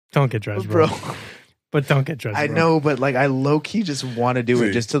Don't get dressed, bro. But don't get dressed. I bro. know, but like I low key just want to do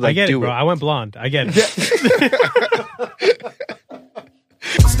it just to like I get do it, bro. it. I went blonde. I get it.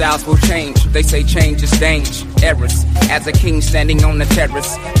 Styles will change, they say change is dangerous. As a king standing on the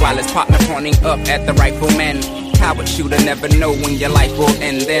terrace, while his partner pointing up at the rifleman. Coward shooter, never know when your life will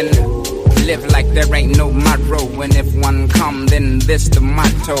end. Then live like there ain't no motto. And if one come, then this the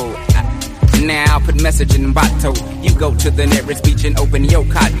motto. Now put message in bottle. You go to the nearest beach and open your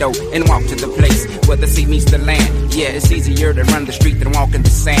condo and walk to the place where the sea meets the land. Yeah, it's easier to run the street than walk in the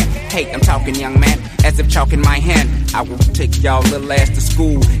sand. Hey, I'm talking, young man, as if chalk in my hand. I will take y'all little ass to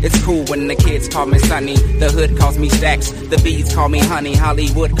school. It's cool when the kids call me Sonny. The hood calls me Stacks. The bees call me Honey.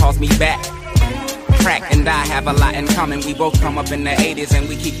 Hollywood calls me back. Crack and I have a lot in common. We both come up in the 80s and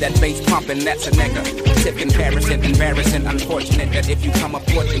we keep that bass pumping. That's a nigga. Tip comparison, embarrassing, unfortunate that if you come up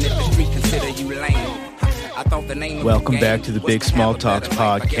fortunate, the street consider you lame. I thought the name Welcome back to the Big Small Talks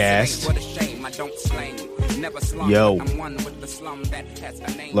podcast. Yo,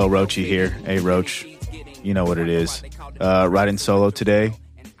 Lil Roachy here. Hey, Roach, you know what it is. Riding solo today.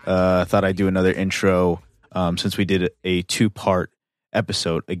 Thought I'd do another intro since we did a 2-part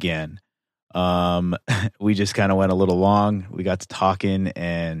episode again. We just kind of went a little long. We got to talking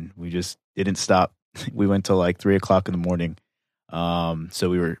and we just didn't stop. We went till like 3:00 in the morning. So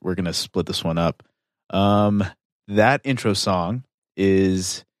we're going to split this one up. That intro song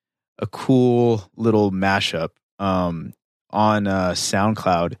is a cool little mashup. On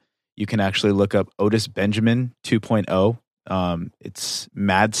SoundCloud, you can actually look up Otis Benjamin 2.0. It's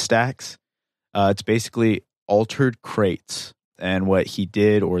Mad Stacks. It's basically altered crates. And what he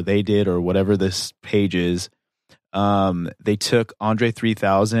did or they did or whatever this page is, they took Andre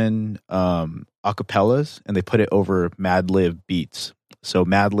 3000 acapellas and they put it over Madlib beats. So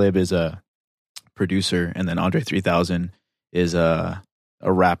Madlib is a producer and then Andre 3000 is a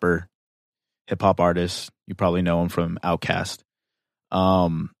rapper, hip-hop artist. You probably know him from Outkast.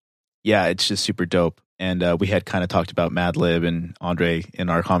 Yeah, it's just super dope. And we had kind of talked about Madlib and Andre in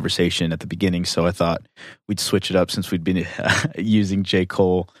our conversation at the beginning, so I thought we'd switch it up since we'd been using J.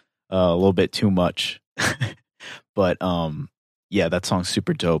 Cole a little bit too much. But yeah, that song's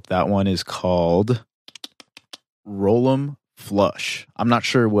super dope. That one is called Roll 'em Flush. I'm not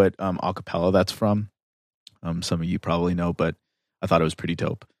sure what acapella that's from. Some of you probably know, but I thought it was pretty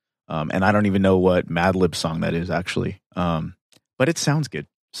dope. And I don't even know what Madlib song that is actually. But it sounds good,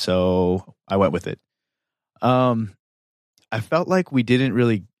 so I went with it. I felt like we didn't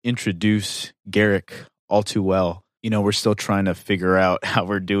really introduce Garrick all too well. You know, we're still trying to figure out how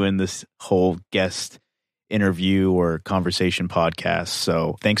we're doing this whole guest interview or conversation podcast.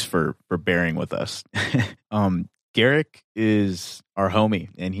 So thanks for bearing with us. Garrick is our homie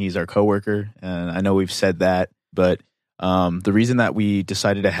and he's our coworker. And I know we've said that, but the reason that we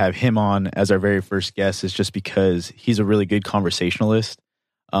decided to have him on as our very first guest is just because he's a really good conversationalist.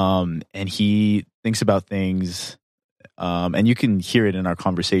 And he thinks about things, and you can hear it in our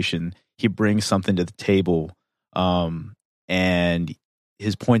conversation. He brings something to the table, and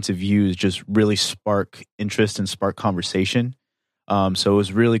his points of views just really spark interest and spark conversation. So it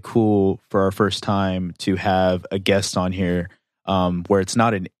was really cool for our first time to have a guest on here, where it's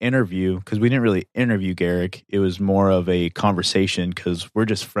not an interview, because we didn't really interview Garrick. It was more of a conversation because we're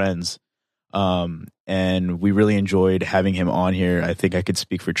just friends. And we really enjoyed having him on here. I think I could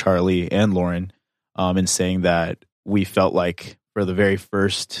speak for Charlie and Lauren in saying that we felt like for the very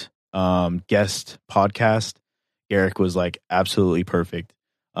first guest podcast, Garrick was like absolutely perfect.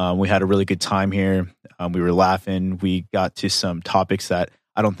 We had a really good time here. We were laughing. We got to some topics that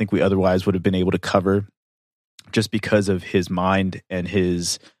I don't think we otherwise would have been able to cover just because of his mind and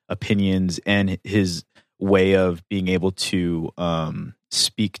his opinions and his way of being able to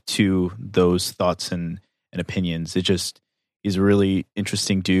speak to those thoughts and opinions. He's a really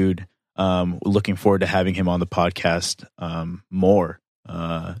interesting dude. Looking forward to having him on the podcast more.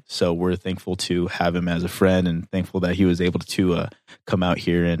 So we're thankful to have him as a friend and thankful that he was able to come out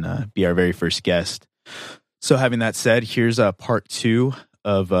here and be our very first guest. So having that said, here's part 2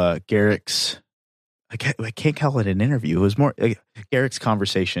 of Garrick's, I can't call it an interview. It was more Garrick's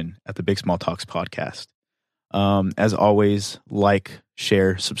conversation at the Big Small Talks podcast. As always, like,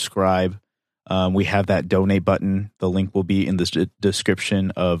 share, subscribe. We have that donate button. The link will be in the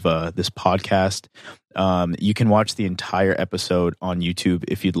description of this podcast. You can watch the entire episode on YouTube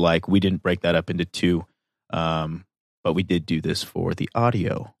if you'd like. We didn't break that up into 2, but we did do this for the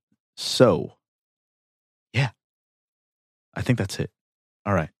audio. So, yeah, I think that's it.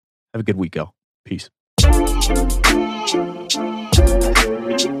 All right. Have a good week, y'all. Peace.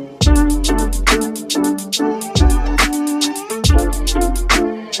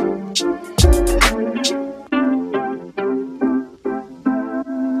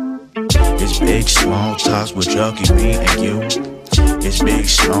 big small talks with Junkie, me and you. It's big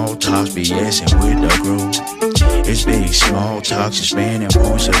small talks, BSing with the group. It's big small talks, expanding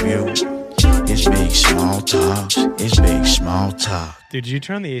points of view. It's big small talks. It's big small talk. Dude, did you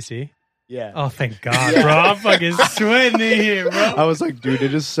turn on the AC? Yeah. Oh, thank God, bro. I'm fucking sweating in here, bro. I was like, dude,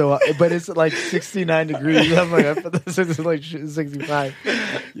 it is so, but it's like 69 degrees. I'm like, I put this is like 65.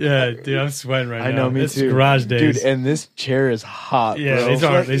 Yeah, dude, I'm sweating right now. I know, me it's too. Garage days. Dude, and this chair is hot, yeah,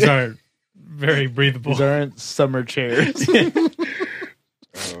 bro. these aren't very breathable. These aren't summer chairs.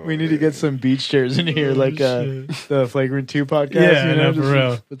 We need to get some beach chairs in here, like the Flagrant 2 podcast. Yeah, you know, no, for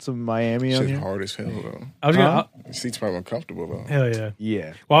real. Put some Miami on Shit's here. hard as hell though. I was gonna, The seat's probably uncomfortable though. hell yeah.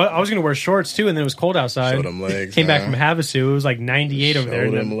 Yeah. Well, I was gonna wear shorts too, and then it was cold outside. Show them legs. Came back man. from Havasu. It was like 98 over there. Show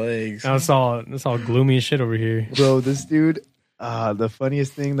And them then, legs. now it's all gloomy as shit over here. Bro, this dude, the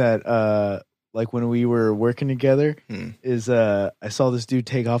funniest thing that, like when we were working together is I saw this dude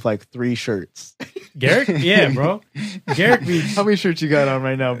take off like 3 shirts. Garrick? Yeah, bro. Garrick be How many shirts you got on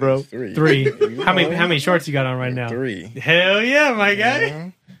right now, bro? 3. How many shorts you got on right now? 3. Hell yeah, my guy. Yeah.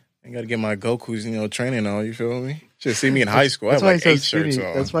 I gotta get my Goku's, training on. You feel me? Should see me in high school. I That's have why like he's so 8 skinny. shirts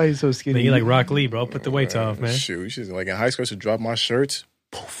on. That's why he's so skinny. Man, you like Rock Lee, bro. Put the weights off, man. Shoot, you should like in high school. I should drop my shirts.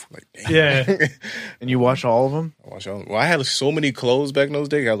 Poof, like damn. Yeah. And you watch all of them? Well, I had so many clothes back in those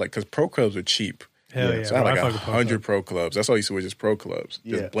days. I was like, because pro clubs are cheap. Hell yeah. So I had bro. like fuck with Pro 100 pro clubs. That's all I used to wear, just pro clubs.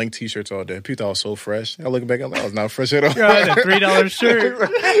 Yeah. Just blank t-shirts all day. People thought I was so fresh. I look back, I'm like, I was not fresh at all. Club. I had a $3 shirt.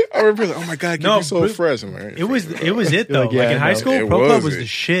 I remember, like, oh my God, No, you're so but fresh. I'm like, It was it though. like, yeah, like in I high know. school, It Pro Club was was it. the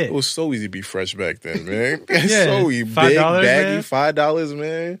shit. It was so easy to be fresh back then, man. It's Yeah, so easy. Big, $5, baggy, man. $5,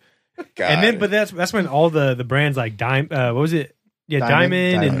 man. God. And then, but that's when all the brands like what was it? Yeah,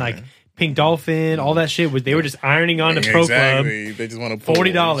 Diamond and like Pink Dolphin, all that shit was. They were just ironing on the Pro Club. They just want to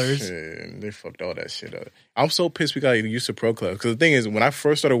 $40. And they fucked all that shit up. I'm so pissed we got used to Pro Club because the thing is, when I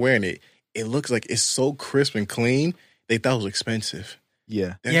first started wearing it, it looks like it's so crisp and clean. They thought it was expensive.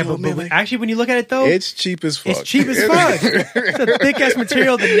 Yeah. Yeah, Yo, but man, like, actually, when you look at it though, it's cheap as fuck. it's cheap as fuck. It's a thick ass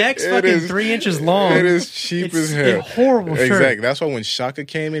material. The neck's It fucking is- 3 inches long. It is cheap It's as hell. a horrible shirt. Exactly. That's why when Shaka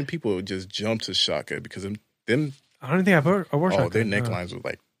came in, people would just jump to Shaka because them I don't think I wore their something. necklines were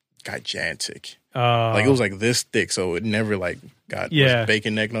like gigantic. Uh, Like it was like this thick, so it never like got Yeah. was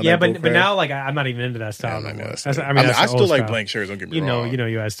bacon neck. yeah, but now like I'm not even into that Yeah, style I'm not anymore. into that That's- style. I mean, that's I the still old like style. blank shirts. Don't get me You wrong. know,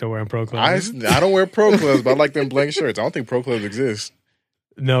 you guys still wearing Pro I Clubs. don't wear pro clubs, but I like them blank shirts. I don't think pro clubs exist.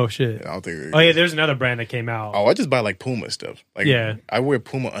 No shit. I don't think. They Oh yeah, exist. there's another brand that came out. Oh, I just buy like Puma stuff. Like Yeah. I wear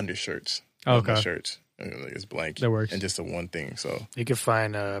Puma undershirts. Okay. Shirts. It's blank. That works. And just the one thing. So You can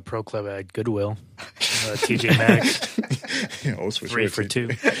find a Pro Club at Goodwill. TJ Maxx, Old Switch 3 for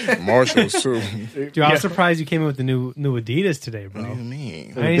 $2. Marshalls too. Dude, I was surprised you came in with the new Adidas today, bro. What do you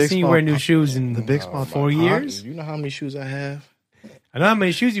mean? I ain't big seen you small wear new pop- shoes in the big small 4 years. You know how many shoes I have? I know how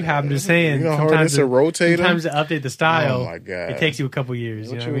many shoes you have. I'm just saying. You know how hard it is to rotate them? Sometimes to update the style. Oh my God. It takes you a couple years.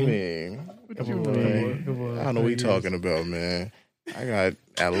 What you you know what I mean? mean? What you Couple- mean? couple- I don't know what you're talking about, man. I got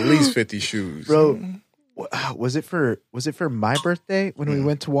at least 50 shoes. Bro, was it for my birthday when we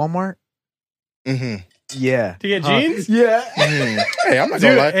went to Walmart? Mm-hmm. Yeah. To get jeans? Yeah. Hey, I'm not Dude,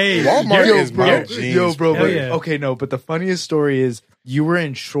 gonna lie. hey, Walmart yo, is bro, my jeans. Yo, bro, Hell but, yeah. okay, no, but the funniest story is you were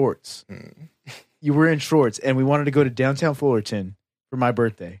in shorts. You were in shorts, and we wanted to go to downtown Fullerton for my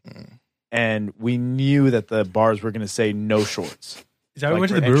birthday. And we knew that the bars were going to say no shorts. Is that when we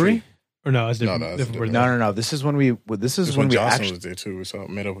Like went to the for brewery? entry. Or no, it's No, different. no, it's different different. birthday. No. This is when we. This is This when when we Jocelyn actually. was there too. We saw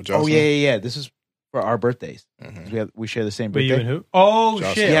met up with Jocelyn. Oh yeah. This is for our birthdays. We share the same But you birthday. and who? Oh,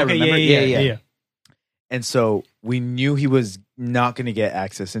 Jocelyn. shit. Yeah, Okay, remember? yeah. Yeah. And so we knew he was not going to get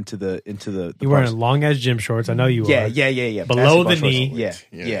access into the You wearing bars. long ass gym shorts. I know you Yeah. are. Below Basketball the shorts.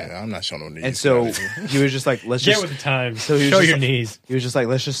 knee. Yeah. I'm not showing no knees. And so he was just like, let's Get just. with the times. So he was Show just your like- knees. He was just like,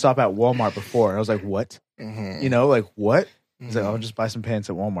 let's just stop at Walmart before. And I was like, what? Mhm. You know, like what? He's like, I'll just buy some pants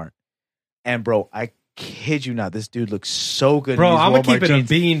at Walmart. And bro, I kid you not, this dude looks so good. Bro, in these I'm gonna Walmart keep it a jeans.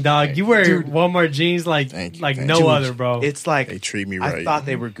 bean, dog. You wear Dude. Walmart jeans like Thank you, like thank no you. other, bro. It's like They treat me I right. thought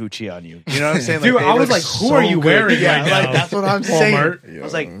they were Gucci on you. You know what I'm saying? Dude, they I was look like, who are you good. wearing Yeah, right like, now? that's what I'm Walmart. saying. I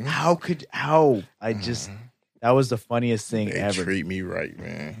was like, how? I just that was the funniest thing They ever. treat me right,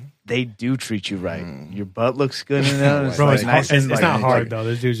 man. They do treat you right. Your butt looks good in them. It's Bro, like it's, nice hard, and it's like, not hard like- though.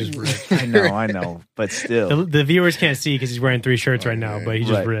 This dude's just ripped. I know, but still. The viewers can't see because he's wearing 3 shirts right now, but he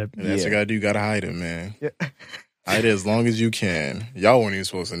just Right. ripped. And that's Yeah. what you gotta do. You gotta hide it, man. Hide it as long as you can. Y'all weren't even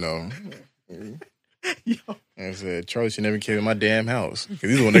supposed to know. And I said, Charlie should never came in my damn house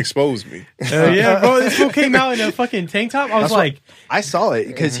because he's the one that exposed me. Yeah, bro, this fool came out in a fucking tank top. I was That's what- like, I saw it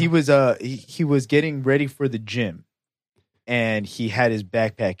because he was he was getting ready for the gym, and he had his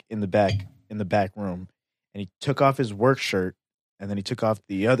backpack in the back room, and he took off his work shirt, and then he took off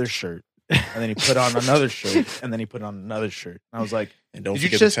the other shirt, and then he put on another shirt, and then he put on another shirt. And I was like, And don't did you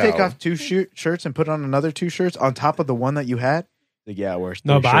forget just the take towel. off 2 shirts and put on another 2 shirts on top of the one that you had? Like, yeah, where's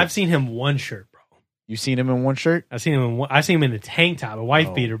No, but I've seen him one shirt, bro. You seen him in one shirt? I've seen him in a tank top, a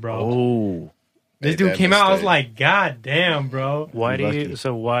wife beater, bro. Oh, This Made dude that came out. I was mistake. like, God damn, bro. Why do Lucky. you?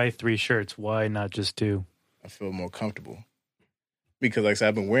 So why 3 shirts? Why not just 2? I feel more comfortable because, like I said,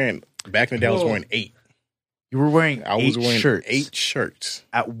 I've been wearing. Back in the day, I was wearing 8. you were wearing I was wearing shirts 8 shirts.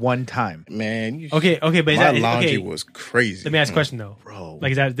 at one time, Man, Okay, but is my that laundry okay? was crazy. Let me ask a question though. bro.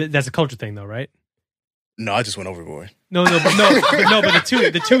 Like, that's a culture thing though, right? No, I just went overboard. No, but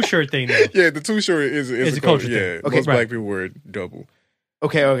the two shirt thing though. Yeah, the 2 shirt is It's a culture thing. Yeah, Okay, most right. black people wear double.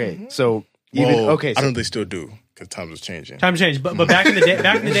 Okay. So even Well, okay. I So don't know if they still do because times was changing. Time changed, but back in the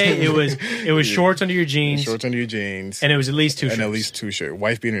day, it was shorts under your jeans, Shorts under your jeans, and it was at least 2 shirts. and at least 2 shirts.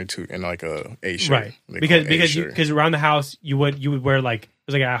 Wife beater and 2 and like a A shirt. Right, They because call it A shirt. because around the house you would wear like it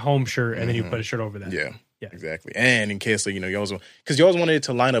was like a home shirt and then you put a shirt over that. Yeah. Yeah. Exactly. And in case, like, you always because you always wanted it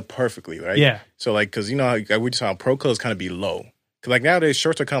to line up perfectly, right? Yeah. So, like, because, how we just saw pro colors kind of be low. Because, like, nowadays,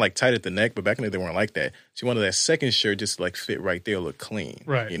 shirts are kind of, like, tight at the neck, but back in the day, they weren't like that. So, you wanted that second shirt just to, like, fit right there, look clean.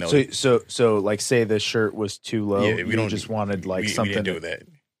 Right. so like say the shirt was too low. yeah, we you don't just wanted like we something. didn't do that.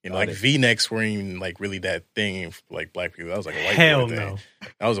 Got Like it. V-necks weren't even, like, really that thing for, like, black people. That was, like, a white Hell boy thing. no.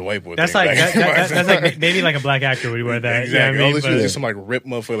 That was a white boy That's thing. like back- that's like maybe like a black actor would wear that. Exactly. You know what I mean? Unless you was But- just some, like, rip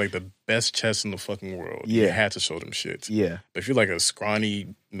motherfucker, like, the best chest in the fucking world. You Yeah. had to show them shits. Yeah, But if you're like a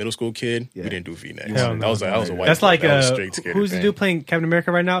scrawny middle school kid, Yeah. we didn't do V-necks. Hell no. That was a white that's boy. like That was straight skater who's the thing. dude playing Captain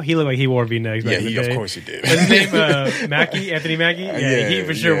America right now? He looked like he wore V-necks. Back Yeah, in the of day. course he did. What's his name? Mackie, Anthony Mackie. Yeah, he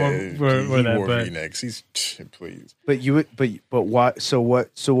for sure wore he that. wore But V-necks. He's please. but why? So what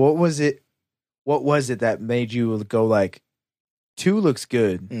was it? What was it that made you go like 2 looks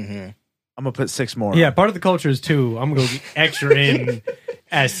good? Mm-hmm. I'm gonna put 6 more. yeah, part of the culture is 2. I'm gonna go extra in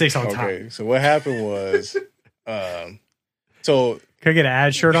at 6 on top. Okay, so what happened was, so Can I get an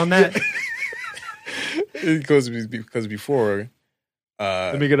ad shirt on that? because before,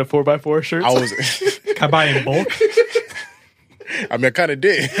 Let me get a 4x4 shirt. I was, Can I buy it in bulk? I mean, I kind of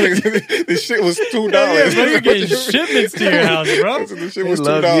did. This shit was $2. Yeah, bro, you're getting shipments to your house, bro. This shit was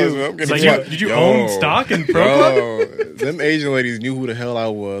love $2. you. I'm getting Like, fucked. did you own stock in Pro Club? Them Asian ladies knew who the hell I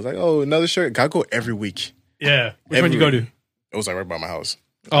was. Like, oh, another shirt. I go every week. Yeah. Which one you go to? It was like right by my house.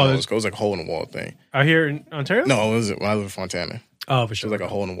 Oh, it was like a hole in the wall thing. Out here in Ontario? No, it was when I lived in Fontana. Oh, for It sure. was like a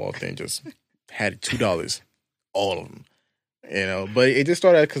hole in the wall thing. Just had $2, all of them. But it just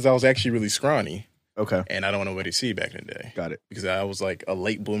started because I was actually really scrawny, Okay, and I don't know what to see back in the day got it. because I was like a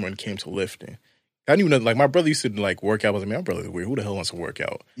late bloomer and came to lifting. I didn't even know, like, my brother used to like work out. I was like, man, my brother's weird. Who the hell wants to work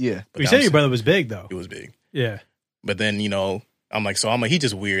out? Yeah, But You now said I'm your brother was big though. It was big. Yeah. But then, I'm like, he's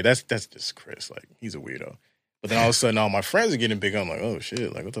just weird. That's just Chris. Like, he's a weirdo. But then all of a sudden, all my friends are getting bigger. I'm like, oh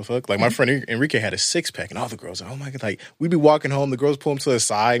shit, like, what the fuck? Like, my friend Enrique had a 6-pack, and all the girls are, oh my God. Like, we'd be walking home, the girls pull him to the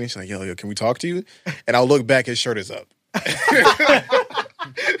side, and she's like, yo, can we talk to you? And I'll look back, his shirt is up.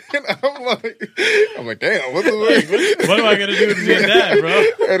 And I'm like, damn, what's the word? What am I gonna do to get that,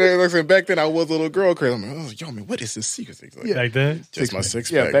 bro? And then, like I said, back then I was a little girl crazy. I'm like, oh, yo, man, what is this secret? He's like, Like that? just my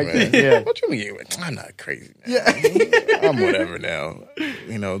 6-pack, Yeah, back man. then, yeah. What you mean? I'm not crazy. Man. I'm whatever now.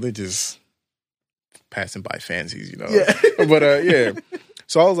 They just passing by fancies, Yeah. But yeah.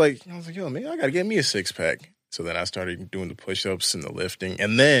 So I was like, yo, man, I gotta get me a 6-pack. So then I started doing the push-ups and the lifting,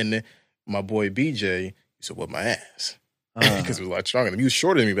 and then my boy BJ used to whip my ass because it was a lot stronger than me. He was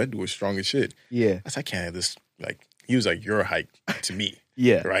shorter than me, but that dude was strong as shit. Yeah, I said, I can't have this. Like, he was like your height to me.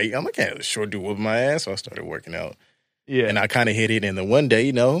 yeah, Right? I'm like, I can't have this short dude whip my ass. So I started working out. yeah. And I kind of hit it. And then one day,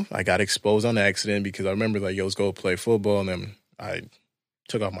 I got exposed on accident because I remember, like, yo, let's go play football. And then I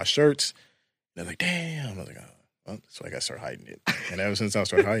took off my shirts. And I was like, damn. I was like, oh. Well, so I got to start hiding it. And ever since I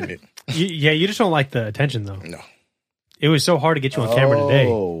started hiding it, You just don't like the attention though. no. It was so hard to get you on camera today.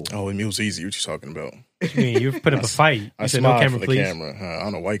 Oh, Oh, it was easy. What you talking about? I mean, you put up a fight. I You said no smiled camera, for the please. camera. I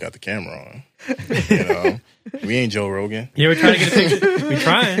don't know why you got the camera on. We ain't Joe Rogan. You ever trying to get a picture? We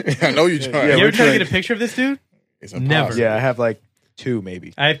trying. I know you're trying. You we're ever trying to trying. get a picture of this dude? It's Never. impossible. yeah. I have like 2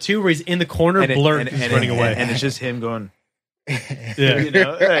 maybe. I have 2 where he's in the corner, blurred, he's running away. and it's just him going. Yeah.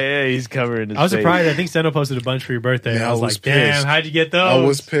 Yeah, he's covering his I was face. surprised. I think Seno posted a bunch for your birthday. Man, and I was I was like, damn, pissed. how'd you get those? I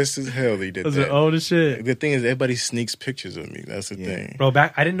was pissed as hell they did Those that. are old as shit. The thing is, everybody sneaks pictures of me. That's the thing. Bro,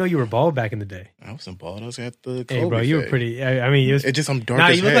 I didn't know you were bald back in the day. I wasn't bald. I was at the Hey, Kobe bro, you were phase. pretty. I mean, it was. It's just I'm dark Nah,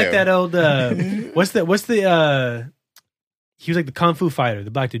 as you look hell. like that old. What's the? He was like the kung fu fighter,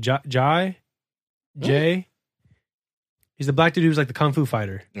 the black dude, Jai. He's the black dude who was like the kung fu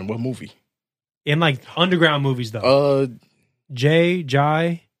fighter In what movie? in like underground movies though.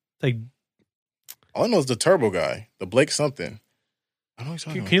 Jai, like All I know is the Turbo guy, the Blake something. I know he's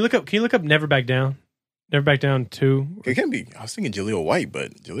Can you look up? Can you look up Never Back Down? Never Back Down 2. It can be. I was thinking Jaleel White,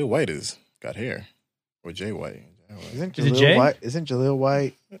 but Jaleel White has got hair, or Jay White. Isn't Is it Jay? Jaleel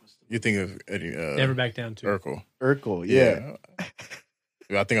White? You think of Eddie? Never Back Down 2. Urkel. Yeah.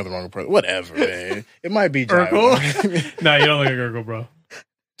 I think I'm the wrong person. Whatever, man. It might be Jai. Urkel. No, you don't look like Urkel, bro.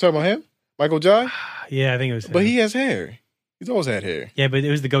 Talking about him, Michael Jai. Yeah, I think it was him. But he has hair. He's always had hair. Yeah, but it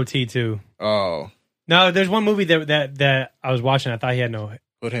was the goatee too. Oh, No, there's one movie that I was watching. I thought he had no.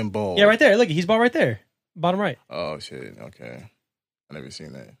 put him bald. Yeah, right there. Look, he's bald right there, bottom right. Oh shit. Okay, I never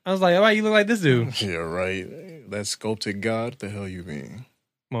seen that. I was like, "Why you look like this dude?" Yeah, right. That sculpted God. The hell you mean?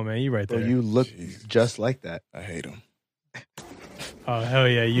 Come on, man, you right there. Well, you look Jesus. just like that. I hate him. Oh hell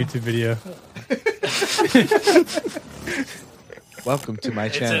yeah, YouTube video. Welcome to my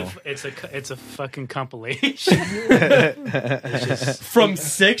channel. It's a fucking compilation. It's just, From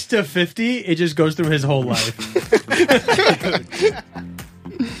 6 to 50, it just goes through his whole life.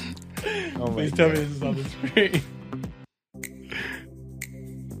 oh my Please tell me God. this is on the screen.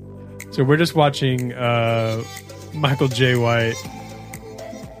 So we're just watching Michael J. White.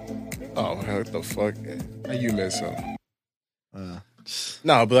 Oh, what the fuck? How you mess up? Uh,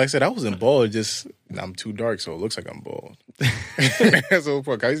 No, but like I said, I wasn't bald. Just I'm too dark, so it looks like I'm bald. That's the whole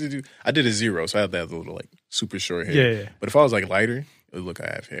fuck. I did a 0, so I had that little like super short hair. Yeah. But if I was like lighter, it would look like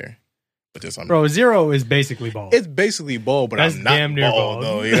I have hair. But just Bro, 0 is basically bald. it's basically bald, but That's I'm not damn near bald, bald.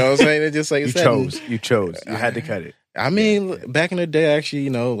 though. You know what I'm saying? It's just like you it's that- chose. You chose. You had to cut it. I mean, back in the day, actually,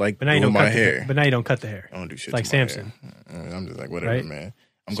 like but now you doing don't my cut hair. the, but now you don't cut the hair. I don't do shit. Like to my Samson. hair. I'm just like whatever, Right? man.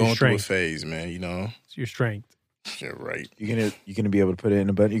 I'm It's your going through a strength. phase, man. You know, It's your strength. you're right. You gonna be able to put it in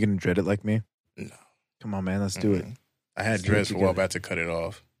a bun? You gonna dread it like me? No. Come on, man. Let's do it. Mhm. I had Let's do it dreads for a while, together. but I had to cut it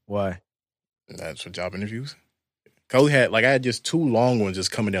off. Why? And that's for job interviews. I only had I had just 2 long ones just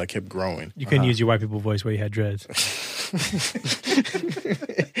coming down, kept growing. You couldn't use your white people voice where you had dreads.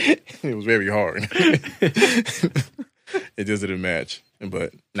 It was very hard. It just didn't match.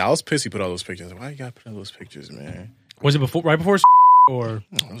 But now I was pissed he put all those pictures. Why you gotta put all those pictures, man? Was it right before or?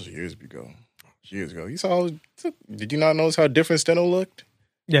 Oh, that was years ago. Years ago. You saw? Did you not notice how different Steno looked?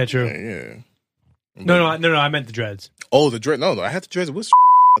 Yeah, true. Yeah. No, I meant the dreads. Oh, the dread. No, I had the dreads with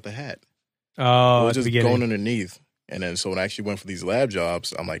the hat. Oh, It was at the just beginning. going underneath. And then so when I actually went for these lab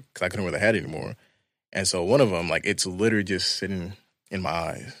jobs, I'm like, because I couldn't wear the hat anymore. And so one of them, like, it's literally just sitting in my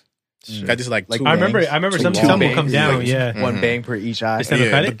eyes. I just like two I remember bangs. some Two will bangs. come down. Like, Yeah. Mhm. One bang per each eye. Is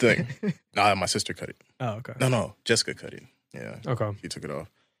that- cut but nah, my sister cut it. Oh, okay. No, Jessica cut it. Yeah, Okay. she took it off.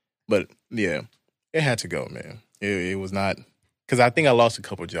 But yeah, it had to go, man. It was not because I think I lost a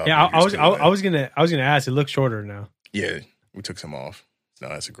couple jobs. Yeah, I was gonna ask. It looks shorter now. Yeah, we took some off. So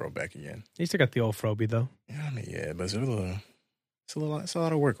now it has to grow back again. You still got the old Froby though. Yeah, I mean, yeah, but it's a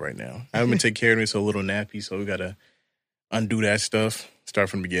lot of work right now. I haven't been taking care of me, so a little nappy. So we gotta undo that stuff, start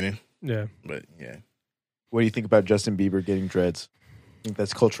from the beginning. Yeah. But yeah, What do you think about Justin Bieber getting dreads? Think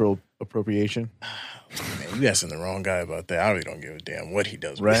that's cultural appropriation? man, you asking the wrong guy about that. I really don't give a damn what he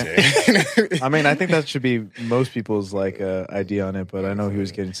does. Right. Right. I mean, I think that should be most people's idea on it, but I know he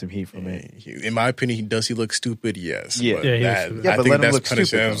was getting some heat from it. In my opinion, does he look stupid? Yes. Yeah. But Yeah, he looks that- stupid. Yeah, I but think let him that's look punishing.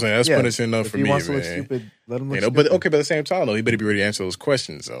 stupid. I'm saying that's Yeah. punishing enough If for he me, wants to man. look stupid, let him look You know, stupid. but okay, but at the same time, though, he better be ready to answer those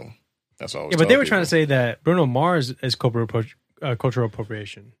questions. So that's all. Yeah, but they were trying to say that Bruno Mars is cultural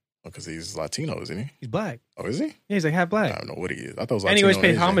appropriation. because he's Latino, isn't he? He's black. Oh, is he? Yeah, he's like half I black. don't know what he is. I thought it was And he Latino. always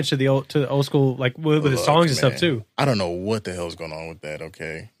pays Asian. homage to the old school, like with his Look, songs and stuff man, too. I don't know what the hell's going on with that.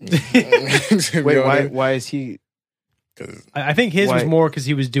 Okay. Wait, why is he? Because I think his was Why- more because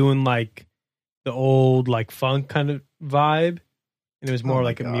he was doing like the old like funk kind of vibe, and it was more Oh my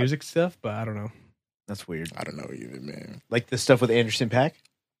like a God. music stuff. But I don't know. That's weird. I don't know either, man. Like the stuff with Anderson .Paak?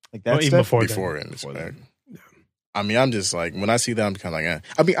 Like that Well, even stuff? before then. Before and it's Before back. then. I mean, I'm just like when I see that, I'm kind of like,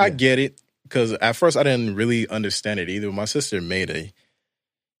 I mean, I get it because at first I didn't really understand it either. My sister made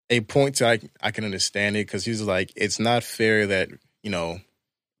a point to I can understand it because she's like, it's not fair that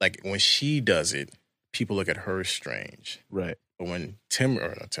like when she does it, people look at her strange, Right, but when when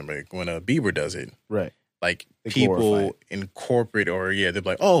Bieber does it, right. like They glorify people it. incorporate or they're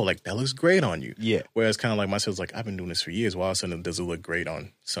like, oh, like that looks great on you. Yeah, Whereas kind of like my sister's like, I've been doing this for years. Why all of a sudden does it look great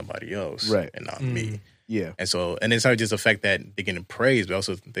on somebody else, Right. and not Mm. me? yeah. And so, and it's not just the fact that they're getting praised, but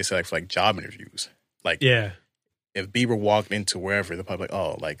also they say like for like job interviews. Like Yeah, if Bieber walked into wherever, they're probably like,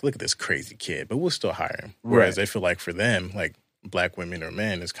 oh, like look at this crazy kid, but we'll still hire him. Whereas Right. they feel like for them, like black women or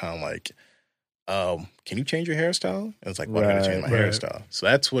men, it's kind of like, can you change your hairstyle? And it's like, why do I gotta change my Right. hairstyle? So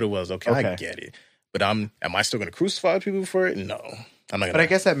that's what it was. Okay, I Okay. get it. But am I still going to crucify people for it? No, I'm not. Gonna, But I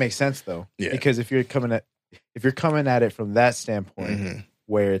guess that makes sense though. Yeah. Because if you're coming at it from that standpoint, Mhm.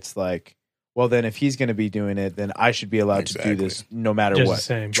 where it's like, well, then if he's going to be doing it, then I should be allowed to do this no matter Just what. the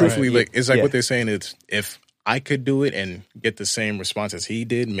same. Truthfully, Right. like it's like what they're saying is if I could do it and get the same response as he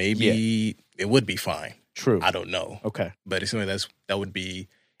did, maybe it would be fine. True. I don't know. Okay. But it's something that would be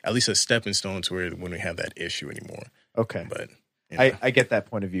at least a stepping stone to where when we have that issue anymore. Okay. But you know. I get that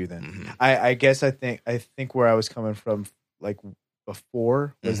point of view then. Mhm. I guess I think where I was coming from like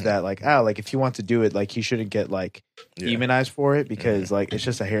before was that like like if he wants to do it, like he shouldn't get like demonized for it because like it's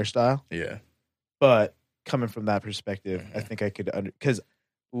just a hairstyle. Yeah. But coming from that perspective, I think I could because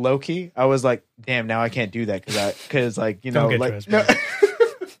low-key, I was like, damn, now I can't do that because like, you know, Don't get like dressed, no,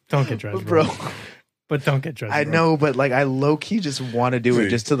 Don't get dressed, bro. But don't get dressed. I bro. know, but like I low-key just want to do it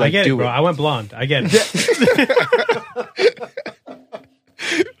just to like I get do it, bro. it. I went blonde. I get it.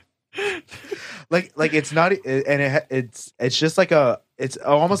 Like it's not, and it's just like it's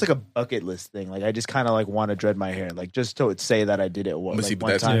almost like a bucket list thing. Like I just kind of like want to dread my hair, like just to say that I did it But see, like but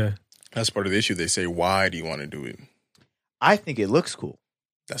one that's time. that's part of the issue. They say, why do you want to do it? I think it looks cool.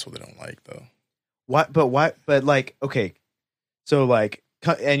 That's what they don't like, though. Why? But like, okay, so like,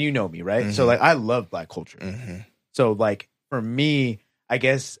 and you know me, right? So like, I love Black culture. Mm-hmm. So like, for me, I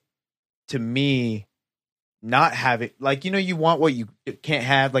guess to me, not have it like, you know, you want what you can't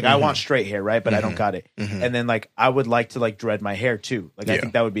have. Like I want straight hair, right? But I don't got it. And then like I would like to like dread my hair too. Like I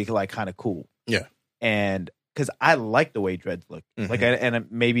think that would be like kind of cool. Yeah. And because I like the way dreads look. Like and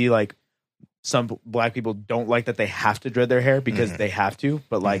maybe like some Black people don't like that they have to dread their hair because they have to.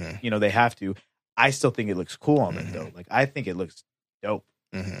 But like you know, they have to. I still think it looks cool on them though. Like I think it looks dope.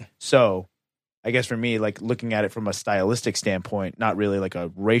 So I guess for me, like looking at it from a stylistic standpoint, not really like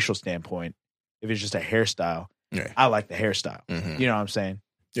a racial standpoint, if it's just a hairstyle, I like the hairstyle. You know what I'm saying?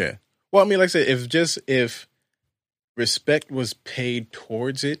 Yeah. Well, I mean, like I said, if respect was paid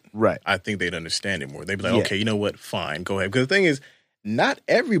towards it, right, I think they'd understand it more. They'd be like, okay, you know what? Fine, go ahead. Because the thing is, not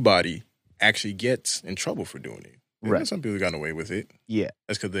everybody actually gets in trouble for doing it. Right. Some people got away with it. Yeah.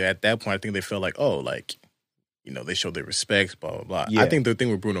 That's because at that point, I think they felt like, oh, like, you know, they showed their respect, blah, blah, blah. Yeah. I think the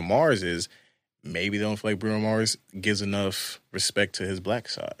thing with Bruno Mars is maybe they don't feel like Bruno Mars gives enough respect to his Black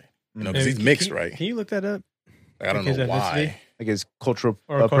side. You know, because he's mixed, right? Can you look that up? Like, I don't know why. Like his cultural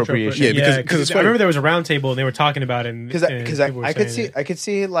Or appropriation. Yeah, because I remember there was a round table and they were talking about it. Because I could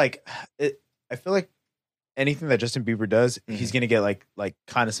see like I feel like anything that Justin Bieber does, he's gonna get like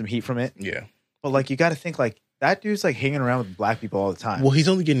kind of some heat from it. Yeah, but like you got to think like that dude's like hanging around with Black people all the time. Well, he's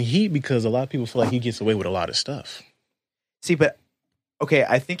only getting heat because a lot of people feel like he gets away with a lot of stuff. See, but okay,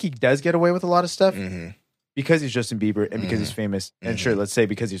 I think he does get away with a lot of stuff because he's Justin Bieber and because he's famous, and sure, let's say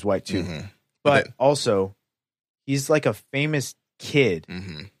because he's white too. But also, he's like a famous kid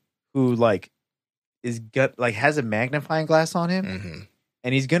who like has a magnifying glass on him,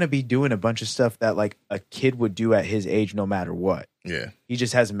 and he's gonna be doing a bunch of stuff that like a kid would do at his age, no matter what. Yeah, he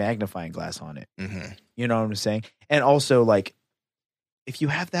just has a magnifying glass on it. You know what I'm saying? And also, like, if you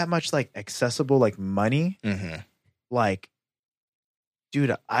have that much like accessible like money, like,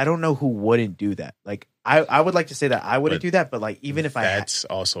 dude, I don't know who wouldn't do that. Like, I would like to say that I wouldn't do that, but like, even if that's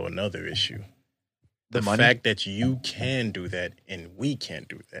also another issue. The money? fact that you can do that and we can't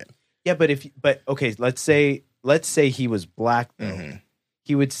do that. Yeah, but okay, let's say he was Black though,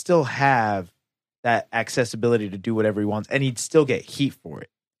 he would still have that accessibility to do whatever he wants, and he'd still get heat for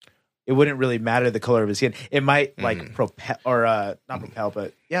it. It wouldn't really matter the color of his skin. It might like propel or not propel,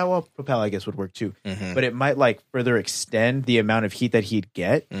 but yeah, well, propel I guess would work too. But it might like further extend the amount of heat that he'd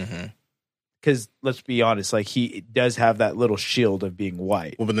get. Because let's be honest, like he does have that little shield of being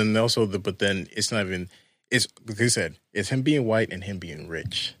white. Well, but then also it's not even. It's like you said, it's him being white and him being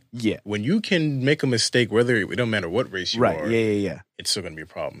rich. Yeah. When you can make a mistake, whether it don't matter what race you are, yeah, it's still gonna be a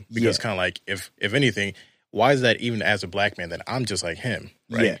problem. Because kind of like if anything, why is that even as a Black man that I'm just like him,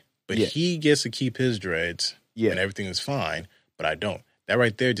 right? Yeah. But he gets to keep his dreads, and everything is fine, but I don't. That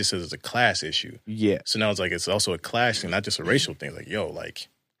right there just says it's a class issue. Yeah. So now it's like it's also a class thing, not just a racial thing. Like, yo, like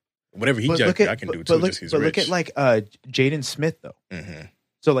whatever he judges, I can do too. Just he's rich. Look at like Jaden Smith though.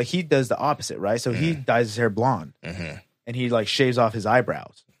 So like he does the opposite, right? So he dyes his hair blonde, and he like shaves off his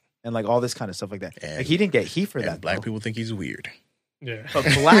eyebrows, and like all this kind of stuff like that. And, like he didn't get heat for that. Black people think he's weird. Yeah, but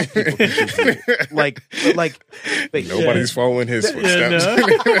Black people think he's weird. But nobody's following his footsteps.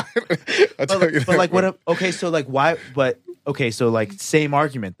 But like what? Okay, so like why? But okay, so like same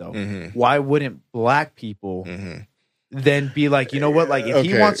argument though. Why wouldn't Black people? Then be like, you know what? Like, if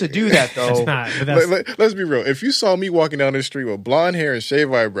he wants to do that, though, let's be real. If you saw me walking down the street with blonde hair and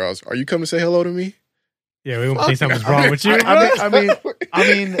shaved eyebrows, are you coming to say hello to me? Yeah, we won't say something's wrong with you. I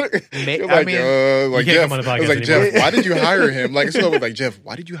mean, Jeff, Jeff, why did you hire him? Like, so like, Jeff,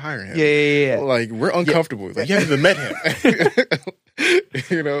 why did you hire him? Yeah. Like, we're uncomfortable. Like, you haven't even met him.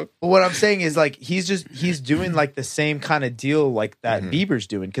 you know. But what I'm saying is like he's doing like the same kind of deal like that Bieber's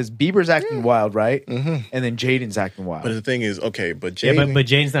doing because Bieber's acting wild, right? And then Jaden's acting wild. But the thing is, okay, but Yeah, Jaden, but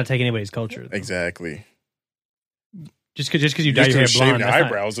Jane's not taking anybody's culture. Though. exactly. Just because you dye your hair Just blonde, shaving that's not-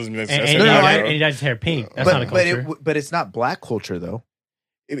 eyebrows doesn't mean and, that's and, not- and he dyes his hair pink. That's not a culture. but it's not black culture though.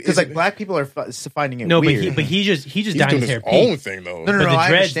 It's Because like black people are finding it No, weird. but he just he's dyed doing his hair his own pink. thing though. No, But the I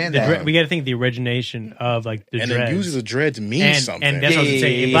dreads, understand that. we got to think the origination of like the and dreads. then uses the dreads mean and, something. and that's what I'm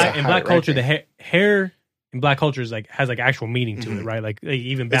saying. In black, Yeah, in black right culture, there. the hair in black culture is like has like actual meaning to it, right? Like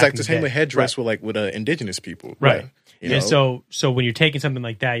even back it's like in the same day. with headdress with indigenous people, Right. You know? And so when you're taking something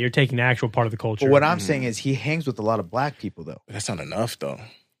like that, you're taking the actual part of the culture. But what I'm saying is he hangs with a lot of black people though. But that's not enough though.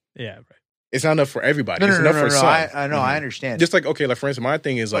 yeah, right. It's not enough for everybody. No, it's enough for some. I know, I understand. Just like okay, like for instance, my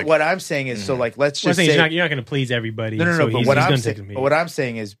thing is But like what I'm saying is, so like, let's Well, just I'm say, saying you're not going to please everybody. no. So But he's what gonna I'm take saying, the meat. but what I'm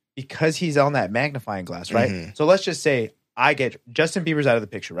saying is, because he's on that magnifying glass, right? So let's just say I get Justin Bieber's out of the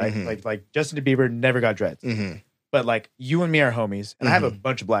picture, right? Like Justin Bieber never got dreads, but like you and me are homies, and I have a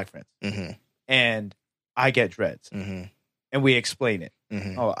bunch of black friends, and I get dreads, and we explain it.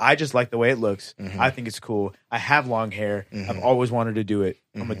 Oh, I just like the way it looks. I think it's cool. I have long hair. I've always wanted to do it.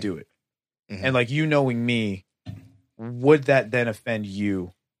 I'm gonna do it. And like you knowing me, would that then offend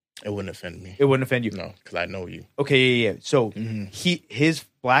you? it wouldn't offend me. It wouldn't offend you. No, because I know you. Okay, yeah. So his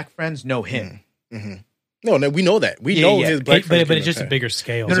black friends know him. No, we know that. We know his black friends. but it's just a bigger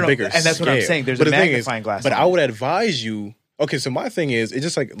scale. No, a bigger and that's what I'm scale. saying. There's But a the thing magnifying glass. But on I it. would advise you. Okay, so my thing is, it's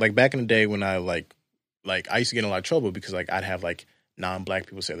just like back in the day when I like I used to get in a lot of trouble because like I'd have like non-black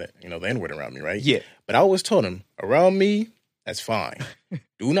people say that the N-word around me, right? Yeah. But I always told them around me, that's fine.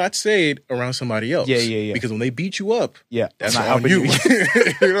 Do not say it around somebody else. Yeah. Because when they beat you up, Yeah, that's I'm not on helping you.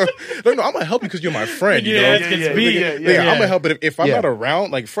 You know? No, I'm gonna help you because you're my friend. You know? I'm gonna help. But if I'm not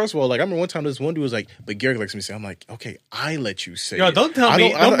around, like first of all, like I remember one time this one dude was like, "But Garrick likes me to say," I'm like, "Okay, I let you say." Yo, it. don't tell I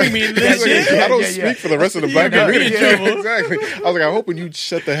me. Don't bring me into this shit. I don't speak for the rest of the black You're gonna be community. in trouble. Exactly. I was like, I'm hoping you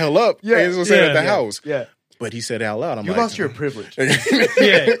shut the hell up. Yeah, and say it at the house. Yeah. But he said it out loud. I'm You like, lost your privilege.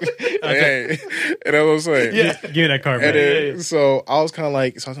 Yeah. Hey, and I was saying, Give me that card, And man. then, so I was kind of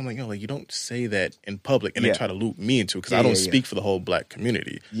like, yo, like you don't say that in public, and Yeah. they try to loop me into it because Yeah, I don't yeah. speak for the whole black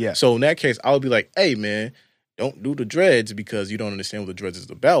community. Yeah. So in that case, I would be like, hey man, don't do the dreads because you don't understand what the dreads is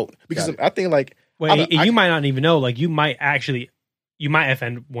about. Because Got it. I think like, Wait, you might not even know. Like you might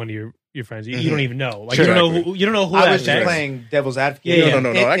offend one of your friends. You don't even know. Like Sure. you don't know who I that was just affects. playing devil's advocate. Yeah,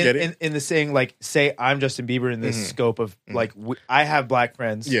 No, I get it. In the saying, like, say I'm Justin Bieber in this scope of like I have black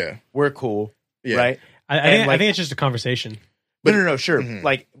friends. Yeah. we're cool. Yeah. Right. I like- think it's just a conversation. No, sure.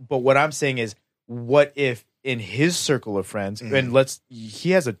 Like, but what I'm saying is, what if in his circle of friends, and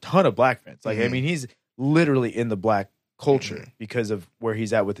he has a ton of black friends. Like, I mean, he's literally in the black culture because of where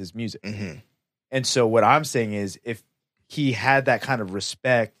he's at with his music. And so what I'm saying is, if he had that kind of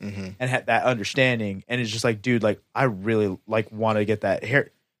respect and had that understanding, and it's just like, dude, like, I really like want to get that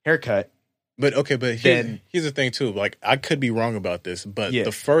haircut. But okay, but Then- here's the thing too. Like I could be wrong about this, but Yeah.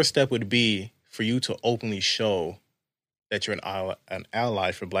 the first step would be for you to openly show that you're an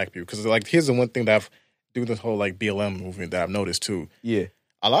ally for black people. Because like here's the one thing that I've do this whole like BLM movement that I've noticed too. Yeah.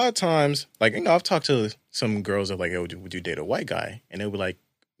 A lot of times, like I've talked to some girls that are like, "Hey, would you date a white guy?" And they were like,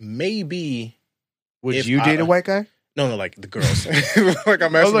 "Maybe." Would If you date a white guy? No, like the girls. Like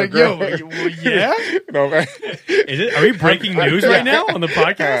I'm I was asking like, the girl. yo, yeah. No, man. Are we breaking news right now on the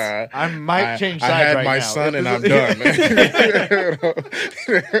podcast? I might change sides I had right my now. son and I'm done.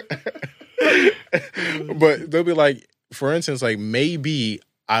 But they'll be like, for instance, like maybe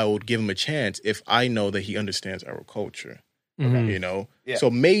I would give him a chance if I know that he understands our culture. You know, Yeah.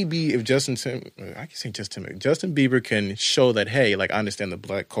 so maybe if Justin Bieber can show that, hey, like I understand the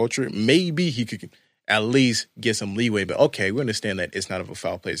black culture, maybe he could at least get some leeway. But okay, we understand that it's not of a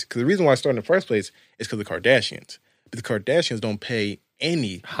foul place. Because the reason why I started in the first place is because the Kardashians. But the Kardashians don't pay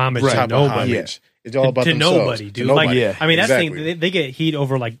any Homage type to of nobody. homage. It's all about to themselves. nobody, dude. To nobody. Like, Yeah. I mean, that's the Exactly. thing. They get heat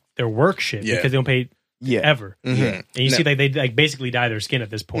over like their work shit Yeah. because they don't pay Yeah. ever. And you see, like they like basically dye their skin at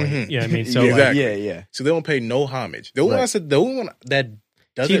this point. You know what I mean? So Yeah. like, Exactly. Yeah. So they don't pay no homage. The only one that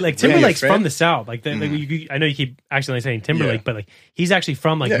doesn't see, like really Timberlake's offend- from the South. Like, I know you keep accidentally saying Timberlake, Yeah. but like he's actually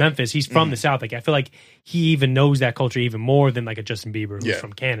from like Yeah. Memphis. He's from the South. Like I feel like he even knows that culture even more than like a Justin Bieber who's Yeah.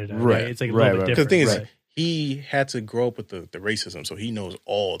 from Canada. Right. Right? It's like a Right, little right. bit Because the different. thing is, he had to grow up with the racism, so he knows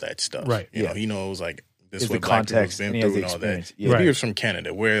all that stuff. Right. You Yeah. know, he knows like this Is what the black people's context, been and he has through the and all that. experience. Yeah. Yeah. He was from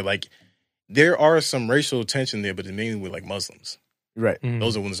Canada, where like there are some racial tension there, but it's mainly with like Muslims. Right. Mhm.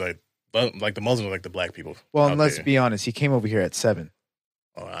 Those are ones like the Muslims are like the black people. Well, out and let's there. be honest. He came over here at 7.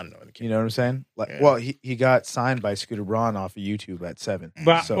 Oh, I know. You know what I'm saying? Like, Yeah. well, he got signed by Scooter Braun off of YouTube at 7.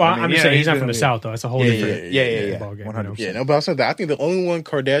 But So, well, I mean, I'm just yeah, saying he's not been from the on South, though. That's a whole Yeah, different yeah. ballgame. You know? 100%. Yeah, no, but I said that. I think the only one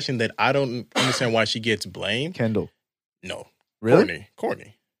Kardashian that I don't understand why she gets blamed. Kendall. No, Really?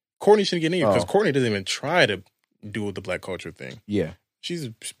 Courtney shouldn't get any because Oh. Courtney doesn't even try to do the black culture thing. Yeah. She's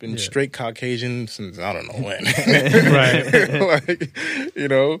been Yeah. straight Caucasian since I don't know when. Right. Like, you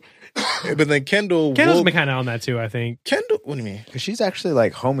know. But then Kendall's been kind of on that too, I think. Kendall, what do you mean? Because she's actually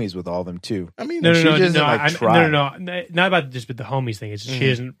like homies with all of them too. I mean, No, She doesn't, like, try. no, not about just with the homies thing. It's just she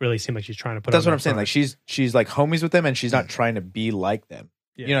doesn't really seem like she's trying to put. That's on what I'm saying. Like she's like homies with them, and she's not trying to be like them.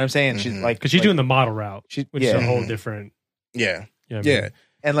 Yeah. You know what I'm saying? She's like because she's like, doing the model route, She, which yeah. is a whole different. yeah, You know what I mean? yeah.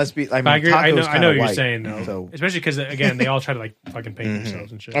 And let's be. I mean, But I agree. I Taco's know kinda what you're white, saying though, So especially because again they all try to like fucking paint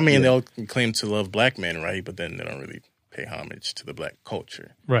themselves and shit. I mean, they'll claim to love black men, right? But then they don't really pay homage to the black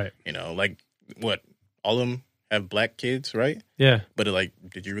culture. right? You know, like what? All of them have black kids, right? Yeah. But like,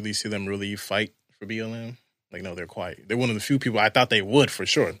 did you really see them really fight for BLM? Like, no, they're quiet. They're one of the few people I thought they would for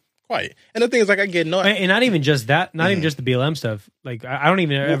sure. Quiet. And the thing is, like, I get no. And not even just that, not even just the BLM stuff. Like I don't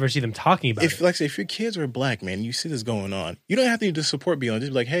even ever see them talking about If it. like say if your kids are black, man, you see this going on, you don't have to just support BLM.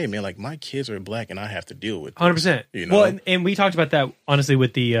 Just be like, hey, man, like my kids are black and I have to deal with this. 100%. You know? Well, and we talked about that honestly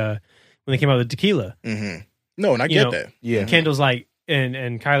with the when they came out with tequila. No, and I You get know, that. yeah. Kendall's like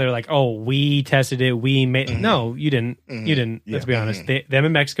and Kyler are like, oh, we tested it, we made. No, you didn't. You didn't. Let's be honest. Them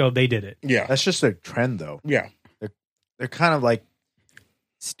in Mexico, they did it. Yeah. That's just their trend, though. Yeah. They're kind of like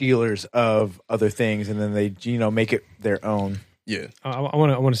stealers of other things, and then they make it their own. Yeah. I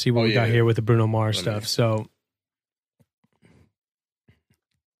want to see what we got yeah. here with the Bruno Mars Let me- stuff. So,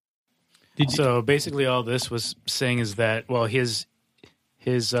 So basically, all this was saying is that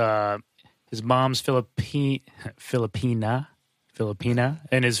his mom's Filipina,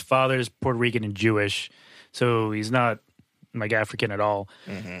 and his father's Puerto Rican and Jewish, so he's not like African at all.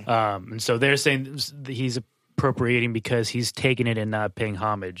 And so they're saying that he's appropriating because he's taking it and not paying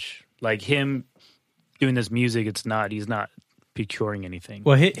homage. Like him doing this music, he's not procuring anything.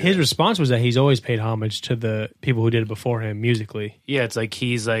 well, his response was that he's always paid homage to the people who did it before him musically. Yeah, it's like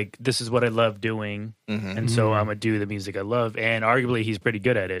he's like, this is what I love doing, and so I'm gonna do the music I love, and arguably he's pretty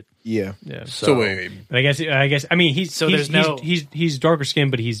good at it. Yeah. Yeah. So wait. But I guess. I mean, he's So he's, there's no- he's darker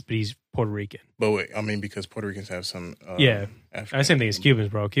skinned, but he's Puerto Rican. But wait, I mean, because Puerto Ricans have some. Yeah. African. Same thing as Cubans,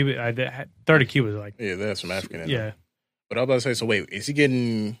 bro. Third of Cubans, like Yeah, they have some African in yeah. them. But I was about to say, so wait, is he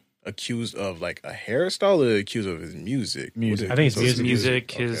getting accused of like a hairstyle or accused of his music? Music. I think it's So His music.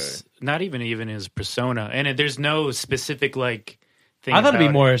 his not even his persona, and there's no specific like thing. I thought it'd be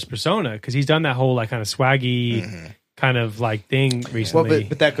about more his persona because he's done that whole like kind of swaggy kind of like thing Well, recently.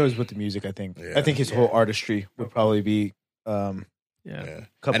 but that goes with the music. I think. Yeah. I think his whole artistry would probably be. yeah. Yeah.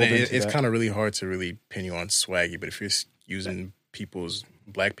 Coupled And into it's that. kind of really hard to really pin you on swaggy, but if you're using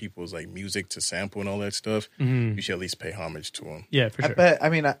black people's like music to sample and all that stuff, you should at least pay homage to them. Yeah, for sure.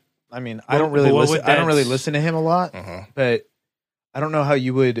 I mean, I don't really but what listen. would I don't really that- listen to him a lot, but I don't know how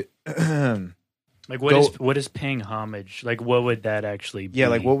you would. like Go- what is paying homage? Like what would that actually be? Yeah,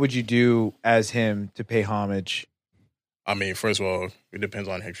 like what would you do as him to pay homage? I mean, first of all, it depends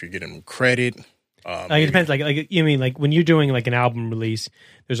on if you're getting credit. Like it depends. Like you mean like when you're doing like an album release,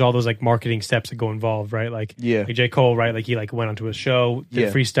 there's all those like marketing steps that go involved, right? Like Yeah. like J. Cole, right? Like he like went onto a show, did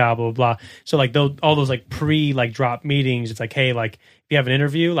Yeah. freestyle, blah blah blah. So like all those like pre like drop meetings, it's like hey, like if you have an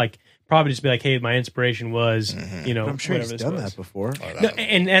interview, like probably just be like hey, my inspiration was you know I'm sure whatever he's this done was. that before. No,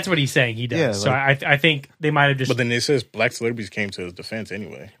 and that's what he's saying he does. Yeah, So I think they might have just But then it says black celebrities came to his defense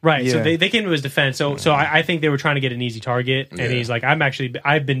anyway. right. So Yeah. they came to his defense. So I think they were trying to get an easy target, and Yeah. he's like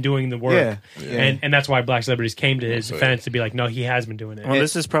I've been doing the work, Yeah. and that's why black celebrities came to his So- defense to be like no, he has been doing it. Well,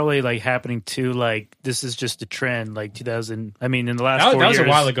 this is probably like happening too. Like this is just a trend. Like 2000. I mean, in the last That 4 was years, a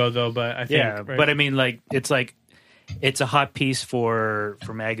while ago, though. But I think, Yeah, right? but I mean, like it's a hot piece for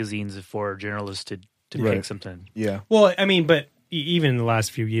magazines for journalists to Right. pick something. Yeah. well, I mean, but even in the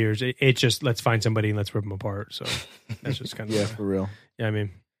last few years, it just let's find somebody and let's rip them apart. So that's just kind of Yeah, for real. yeah. I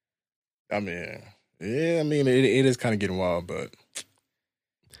mean, It is kind of getting wild, but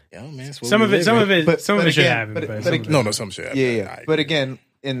yeah, man. it's what some we of it, live some in. of it, But- some of but it should again- happen. but- But, but some of again- it- No, some shit. Yeah. But again,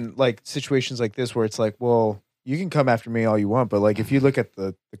 in like situations like this where it's like, well, you can come after me all you want, but like if you look at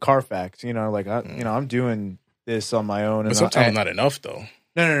the Carfax, like I'm doing this on my own, but and sometimes not enough though.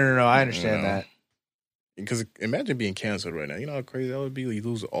 No. I understand No. that. Because imagine being canceled right now. You know how crazy that would be? You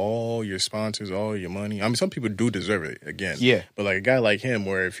lose all your sponsors, all your money. I mean, some people do deserve it, again. Yeah. But like a guy like him,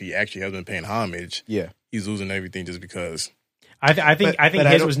 where if he actually has been paying homage, Yeah. he's losing everything just because. I think but I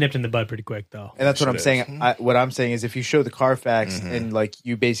his don't- was nipped in the bud pretty quick, though. And that's what I'm Should saying. have. What I'm saying is, if you show the Carfax and like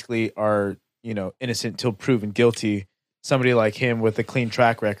you basically are, innocent till proven guilty, somebody like him with a clean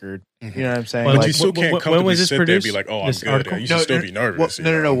track record. You know what I'm saying? Well, But Like, you still can't when comfortably was this sit there and be produced? like, "Oh, I'm This good." article? You should still be nervous.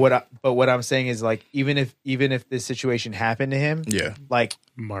 no, you know? what I'm saying is like even if this situation happened to him, Yeah, like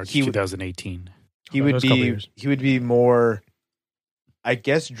March He- 2018. he Oh, would that was a couple be years. he would be more, I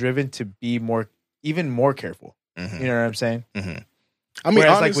guess, driven to be even more careful. Mhm. You know what I'm saying? I mean,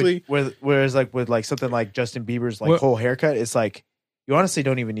 whereas honestly, whereas like with like something like Justin Bieber's like What- whole haircut, it's like you honestly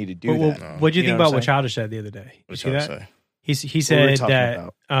don't even need to do Well, that. what do you You think know what about I'm what saying? Childish said the other day? You what see y'all that? say? He What were we said talking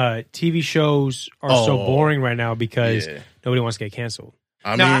that about? TV shows are so Oh. boring right now because Yeah. nobody wants to get canceled.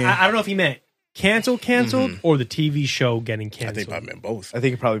 I Now, mean, I don't know if he meant canceled, or the TV show getting I canceled. think I meant both. I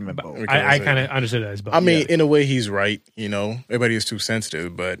think it probably meant both. I kind of understood that as both. I mean, Yeah. in a way, he's right. You know, everybody is too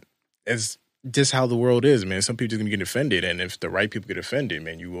sensitive, but it's just how the world is, man. Some people just gonna get offended, and if the right people get offended,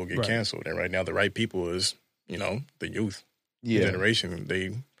 man, you will get Right. canceled. And right now, the right people is, you know, the youth, the Yeah, generation.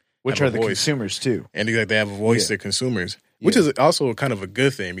 They which have are a the voice. consumers too. And they have a voice, Yeah. they're consumers, which Yeah. is also kind of a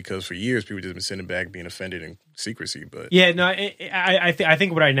good thing because for years people just been sitting back being offended in secrecy. But Yeah, no, I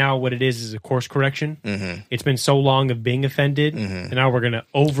think right now what it is a course correction. Mhm. It's been so long of being offended, and now we're gonna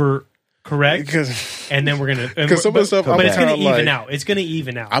overcorrect, because and then we're gonna because some of the stuff, but I'm it's gonna kinda even like, out. It's gonna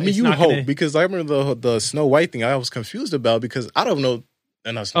even out. I mean, It's you not hope gonna- because I remember the Snow White thing. I was confused about because I don't know.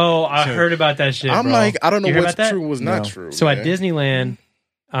 And Oh, I heard about that shit. I'm bro. like, I don't know You heard what's about that? true, what's not No. true. So at man. Disneyland,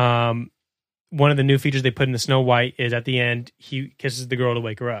 one of the new features they put in the Snow White is at the end he kisses the girl to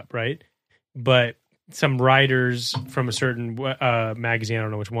wake her up, right? But some writers from a certain magazine, I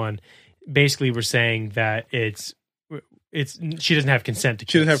don't know which one, basically were saying that it's she doesn't have consent to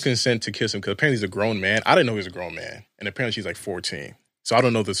kiss. she doesn't have consent to kiss him because apparently he's a grown man. I didn't know he was a grown man, and apparently she's like 14. So I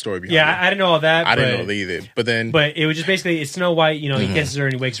don't know the story behind Yeah, it. I didn't know all that. I didn't but- know that either. But then, But it was just basically it's Snow White. You know, he kisses her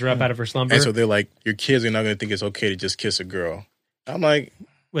and he wakes her up out of her slumber and so they're like, your kids are not going to think it's okay to just kiss a girl. I'm like,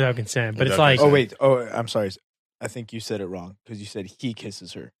 without consent. But it's Without like, Oh wait, I'm sorry. I think you said it wrong because you said he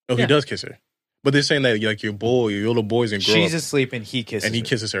kisses her. oh, Yeah. he does kiss her. But they're saying that like your little boys and grow She's up, asleep and he kisses and he her.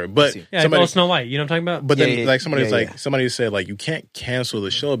 kisses her. But yeah, somebody, well, Snow White. You know what I'm talking about? but then Yeah, yeah, like somebody's yeah, like yeah. somebody said like you can't cancel the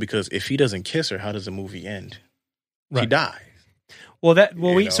show because if he doesn't kiss her, how does the movie end? She Right. dies. Well,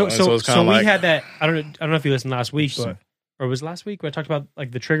 You we know, so and so it's kinda we like- had that. I don't know if you listened last week, but or was it last week where I talked about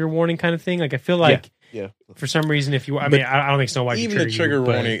like the trigger warning kind of thing. Like I feel like Yeah. for some reason, if you, I But mean, I don't think Snow White can Even the trigger you,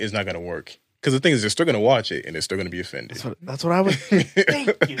 but- warning is not going to work because the thing is they're still going to watch it and they're still going to be offended. That's what I was. Thank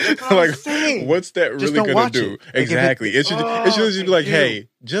you. That's what I like, was saying. what's that Just really don't going watch to do? it. Like, if it- Exactly. It should just be like, dude. hey,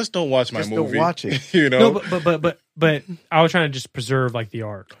 just don't watch my Just don't movie. watch it. You know, No, but I was trying to just preserve like the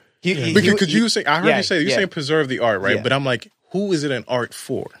art. because you say, I heard you say you're yeah. saying preserve the art, right? Yeah. But I'm like, who is it an art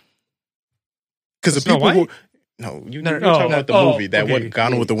for? Because the Snow people who. White? No, you're No, talking no. about the Oh, movie that okay. one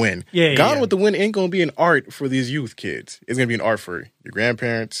Gone with the Wind. Yeah, Gone yeah. with the Wind ain't gonna be an art for these youth kids. It's gonna be an art for your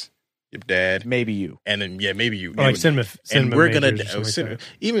grandparents, your dad, Maybe you. and then yeah, maybe you. Or like you- cinema and we're gonna majors or something like that.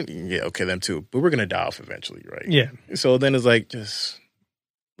 even yeah, okay, them too. But we're gonna die off eventually, right? Yeah. So then it's like just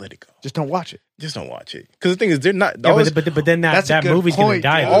let it go. Just don't watch it. Just don't watch it. Because the thing is, they're not. Yeah, all, but then That's a that good movie's gonna point,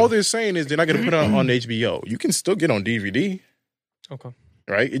 die. dude. all they're saying is they're not gonna put it on HBO. You can still get on DVD, Okay.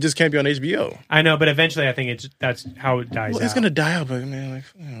 right? It just can't be on HBO. I know, but eventually I think that's how it dies Well, out. it's gonna die out, but man, like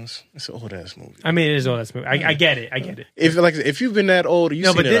it's an old ass movie. I mean, it is all that's movie. I get it. I get it. If you've been that old, you've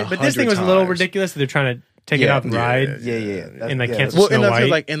No, seen but it but this thing was a little ridiculous. That they're trying to take it Yeah. out and ride. Yeah. And, like, yeah. cancel- Well, and Snow I feel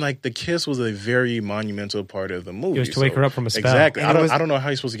White. like the kiss was a very monumental part of the movie. It was to wake her up from a spell. Exactly. And I it was- don't know how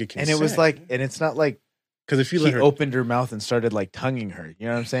you're supposed to get consent. And it was like, and it's not like because if you he let her, opened her mouth and started like tonguing her. You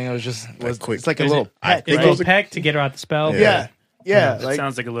know what I'm saying? It was just quick. It's like a Is little it- I pet. think It it goes was- peck to get her out the spell. Yeah. Yeah. It Like,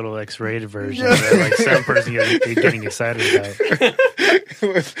 sounds like a little X-rated version that like some person you're getting excited about.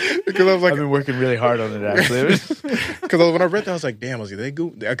 because I was like, I've been working really hard on it actually. because when I read that, I was like, damn, they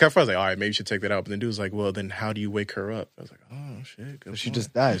go. At first, I was like, all right, maybe you should take that out. But then dude was like, well, then how do you wake her up? I was like, oh shit, good she point.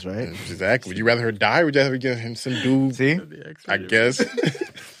 just dies, right? Exactly. Would you rather her die or would you rather give him some dude? See? I guess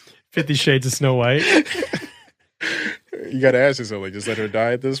 50 Shades of Snow White. you got to ask yourself, like, just let her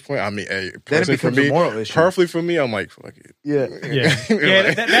die at this point. I mean, hey, Then it personally for becomes a me, moral issue. perfectly for me, I'm like, fuck it. Yeah. Yeah,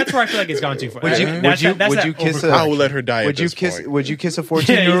 yeah. That's where I feel like it's gone too far. Would you- That's would that you kiss overcorrection. a- I will let her die. Would at you this kiss? Point. Would you kiss a Yeah,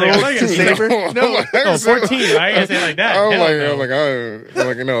 14-year-old he's like, to save her? No, Oh, 14, right? I say it like that. I'm Hell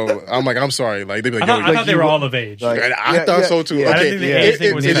like, no. I'm like, I'm sorry. Like, they'd be like, I yo, thought they were all of age. Like- and I Yeah, thought yeah, so too. yeah. I don't Okay, think the age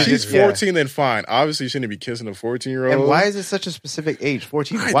thing was if that. she's Yeah. 14, then fine. Obviously, you shouldn't be kissing a 14-year-old. And why is it such a specific age?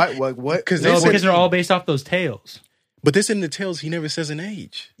 14? Why? What? 'Cause No, they said- because they're all based off those tales. But this in the tales, he never says an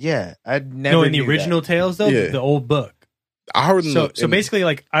age. Yeah, I'd never. No, in the knew original tales though, Yeah. the old book. I heard in So the, in- basically,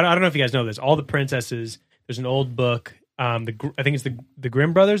 like I don't know if you guys know this. All the princesses, there's an old book. I think it's the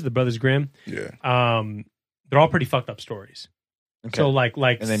Grimm brothers, the Brothers Grimm. yeah. They're all pretty fucked up stories. Okay. So like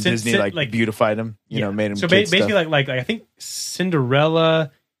and then Disney beautified him, you know, made him. So kid basically, stuff. like I think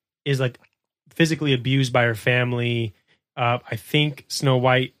Cinderella is like physically abused by her family. I think Snow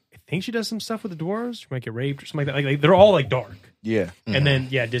White. I think she does some stuff with the dwarves. She might get raped or something like that. Like they're all like dark. Yeah. And then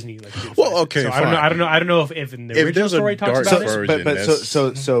Disney like. Well, okay, So fine. I don't know if in the original there's a story talks dark about it.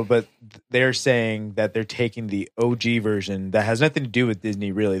 version, But they're saying that they're taking the OG version that has nothing to do with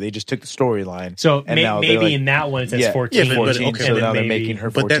Disney. Really, they just took the storyline. So and now they're maybe like, in that one it says 14. Yeah, but- 14, okay, so but now they're maybe- making her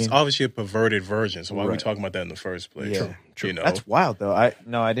 14. But that's obviously a perverted version. So why are we Right. talking about that in the first place? Yeah. True. You know, That's wild, though. I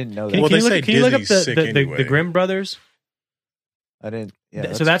didn't know that. Can, Well, can they you say look, can you look up Disney's sick the anyway. Grimm brothers? I didn't.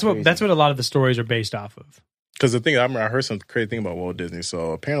 Yeah, So that's crazy. what a lot of the stories are based off of. because the thing I heard some crazy thing about Walt Disney.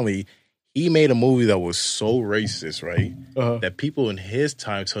 So apparently, he made a movie that was so racist, right? That people in his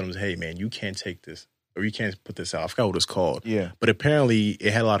time told him, "Hey, man, you can't take this, or you can't put this out." I forgot what it's called. Yeah. But apparently,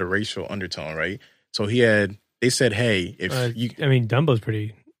 it had a lot of racial undertone, right? So they said, "Hey, if you." I mean, Dumbo's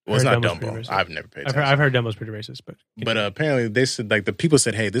pretty. Well, it's I not heard Dumbo's pretty Dumbo. racist. I've never paid I've attention. heard Dumbo's pretty racist, but Apparently, they said like the people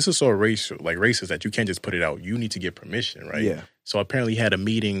said, "Hey, this is so racist that you can't just put it out. You need to get permission, right?" Yeah. So apparently, he had a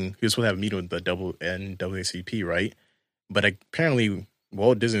meeting. He was supposed to have a meeting with the NAACP, right? But apparently,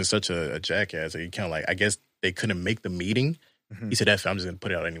 Walt Disney is such a jackass that he kind of like. I guess they couldn't make the meeting. He said, "F, I'm just gonna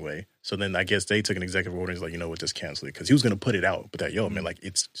put it out anyway." So then I guess they took an executive order and was like, "You know what? Just cancel it," because he was gonna put it out. But that man, like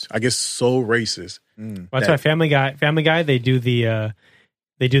it's I guess so racist. well, that's why Family Guy, they do the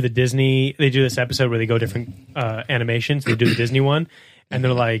Disney. They do this episode where they go different animations. They do the Disney one, and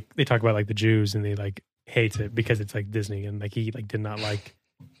they're like they talk about like the Jews, and they like hates it because it's like Disney, and like he like did not like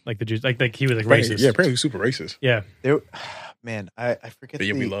the Jews, like he was like racist. Yeah, apparently super racist. Yeah. There, man, I forget. But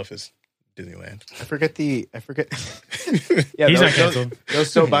yeah, we love his Disneyland. I forget. Yeah, he's not those- canceled. They'll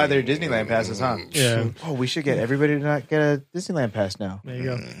still buy their Disneyland passes, huh? Yeah. Oh, we should get everybody to not get a Disneyland pass now. There you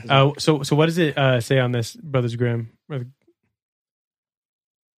go. So what does it say on this, Brothers Grimm?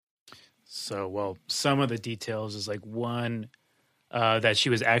 So, well, some of the details is like one that she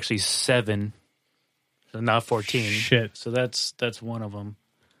was actually 7, so not 14. Shit. So that's one of them.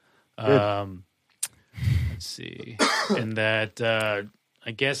 Let's see, and that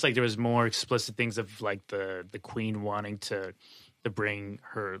I guess like there was more explicit things of like the queen wanting to bring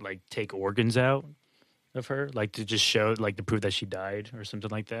her like take organs out of her, like to just show like to prove that she died or something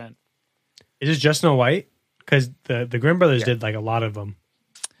like that. Is this just Snow White? Because the Grimm brothers did like a lot of them.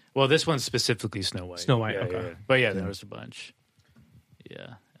 Well, this one's specifically Snow White. Snow White, Yeah, okay. yeah. But yeah, there was a bunch.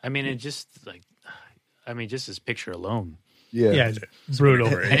 Yeah, I mean, it just like, just this picture alone. Yeah, it's brutal.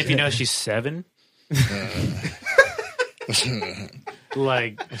 And if you know she's 7,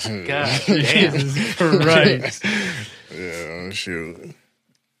 like, God damn. Jesus Christ. Yeah, shoot.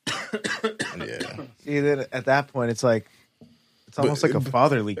 Yeah. See, then at that point, it's like it's almost like a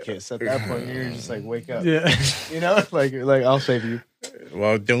fatherly kiss. At that point, you're just like, wake up. Yeah. You know, like I'll save you.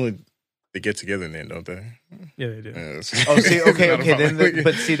 Well, they get together then, don't they? Yeah, they do. Yeah, Oh, see, okay. Not about, Then, like-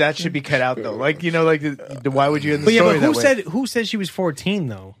 but see, that should be cut out though. Like, you know, like why would you end the But yeah, story but that way? who said she was 14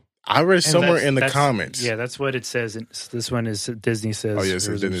 though? I read somewhere in the That's- comments. Yeah, that's what it says. This one is Disney says. Oh, yeah, it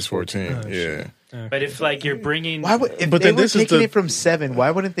says Disney's 14. Oh, yeah. But if like you're bringing, Why would if But they then were this is taking the- it from 7?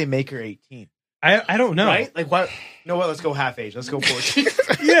 Why wouldn't they make her 18? I don't know. Right? Like, why? No, what? Let's go half age. Let's go 14.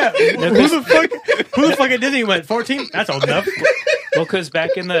 Yeah. Who the fuck at Disney went 14? That's old enough. well, because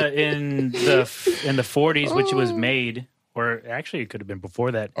back in the 40s, which it was made, or actually it could have been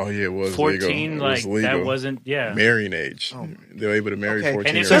before that. Oh, yeah, it was 14, legal. It like was legal. that wasn't. Yeah, Marrying age. They were able to marry Okay. 14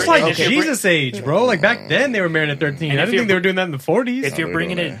 And if years Just like Okay. Jesus age, bro. Like back then they were married at 13. And I if didn't you're- think they were doing that in the 40s. if you're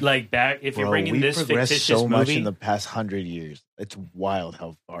bringing it like back, if you're Bro, bringing we've this progressed fictitious so much movie, in the past 100 years. It's wild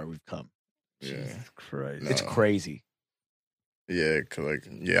how far we've come. Yeah. Christ. It's crazy. Yeah, cause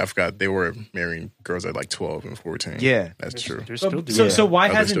I forgot they were marrying girls at like 12 and 14. Yeah. That's true. they're still doing So, it. so why Oh,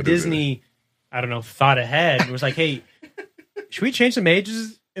 they hasn't still do Disney, I don't know, thought ahead? It was like, hey, should we change some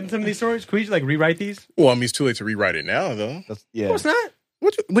ages in some of these stories? Could we like rewrite these? Well, I mean, it's too late to rewrite it now, though. That's, yeah. No, it's not.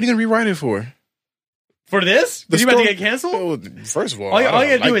 What are you going to rewrite it for? For this? The Is you about to story- get canceled? Well, first of all, All you I don't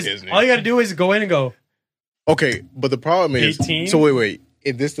gotta do like is Disney. all you gotta do is go in and go. Okay, but the problem is 18? So wait.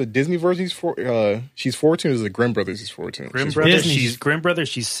 If this the Disney version, she's 14, or is the Grimm Brothers is 14? Grimm She's- Brothers, Disney- Grimm Brothers,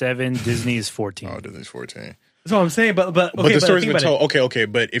 she's 7. Disney is 14. Oh, Disney's 14. That's what I'm saying. But okay, But the story's think been about it. told. Okay,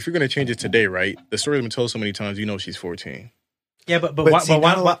 but if you're going to change it today, right? The story's been told so many times, you know she's 14. Yeah, but But why? see, But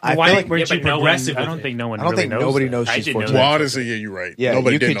why? now, Why, I why feel like- weren't Yeah, you but no one, progressive? I with don't it? think no one. I don't really think knows nobody that. knows I she's didn't know 14. Well, that. honestly, yeah, you're right. Yeah,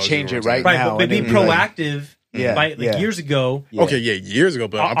 Nobody you did could know she change was it right 14. Right, now. but be and then- proactive Yeah, Like years ago. Yeah. Okay, yeah, years ago,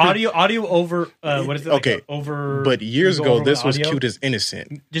 but I'm pretty, Audio over what is it? Like Okay, over. but years go ago, over this was audio? cute as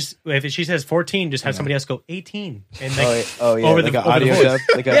innocent. Just if she says 14, just have somebody else go 18, and like, Oh yeah, over like the- an over the audio voice. dub,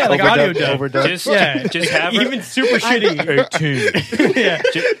 like a Yeah, like audio overdub. dub. Just, yeah, just have her. even super shitty. yeah.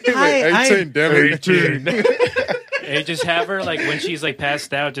 Hey, just have her like when she's like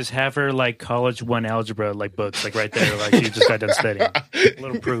passed out. Just have her like college 1 algebra like books like right there, like she just got done studying. A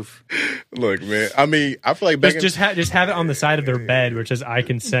little proof. Look, man. I mean, I feel like back Just have it on the side of their bed, which is I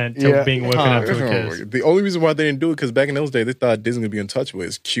consent to Yeah. being woken up to a kiss. the only reason why they didn't do it because back in those days they thought Disney would be untouchable.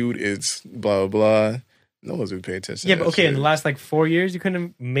 It's cute. It's blah blah blah. No one's been paying attention. Yeah, to but that okay, shit. in the last like 4 years, you couldn't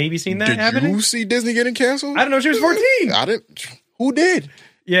have maybe seen that Did happening. you see Disney getting canceled? I don't know. She was 14. I didn't. Who did?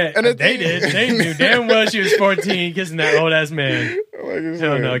 Yeah, And they did. They knew damn well she was 14, kissing that old ass man. Like, it's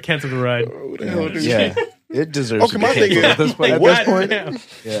Hell like, no, cancel the ride. Who the hell did Yeah, it deserves. Okay, to my be thing canceled is- at this point. At What? this point, Yeah.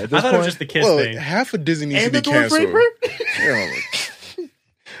 yeah. At I this thought it was point, just the kiss Well, thing. half of Disney needs and to the be Dwarf canceled. Raper? Yeah,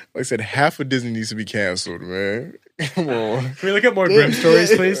 like I said, half of Disney needs to be canceled, man. Come on. Can we look at more grim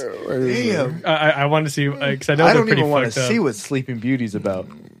stories, please? Damn. I want to see because I know I they're don't pretty even want fucked to up. see what Sleeping Beauty's about.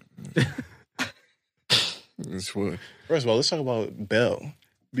 It's what- First of all, let's talk about Belle,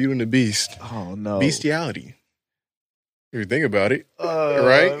 Beauty and the Beast, Oh no, bestiality. If you think about it,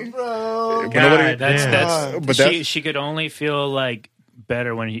 right? bro. But God, nobody- That's But she. that's- She could only feel like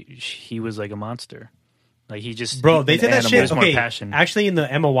better when he was like a monster. Like he just Bro, they did that animal. shit. There's more Okay, passion. actually, in the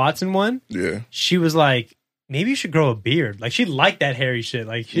Emma Watson one, Yeah. she was like, maybe you should grow a beard. Like she liked that hairy shit.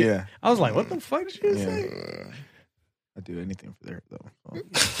 Like, Yeah. I was like, what the fuck did she Yeah. say? I'd do anything for there though.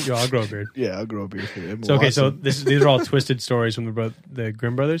 So. Yo, I'll grow a beard. Yeah, I'll grow a beard for him. So okay, so these are all twisted stories from the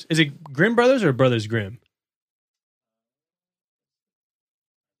Grimm brothers. Is it Grimm brothers or Brothers Grimm?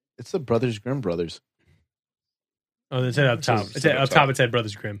 it's the Brothers Grimm brothers. Oh, it said up top. It said up top. It said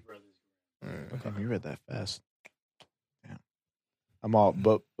Brothers Grimm. Damn, you read that fast. Yeah. I'm all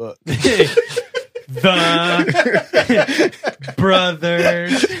but The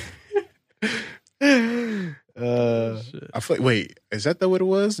brothers. I feel like, wait, is that what it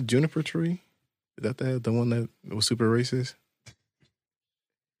was? The juniper tree? Is that the one that was super racist?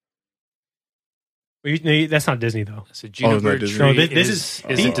 No, that's not Disney though. So Juniper Disney. Tree No, this is is-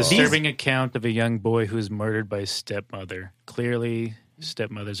 a these- disturbing account of a young boy who is murdered by his stepmother. Clearly,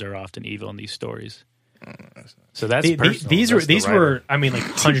 stepmothers are often evil in these stories. So that's personal. These That's the were writer. I mean like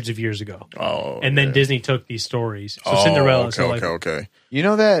hundreds of years ago. Oh, And then yeah. Disney took these stories. So Oh, Cinderella. Okay, so like, okay. you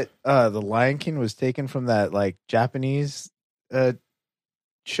know that the Lion King was taken from that like Japanese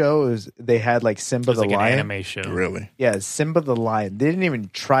show. They had like Simba It's the like an lion. anime show. Really? Yeah, Simba the lion. They didn't even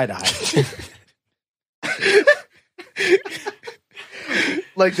try to hide it.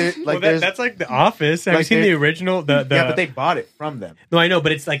 like they like well, there's that's like The Office. Have you like seen they- the original? The yeah, but they bought it from them. no, I know,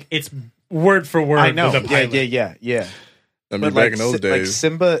 but it's like it's word for word. I know. with the Yeah, pilot. yeah. I mean, But back like, in those like days.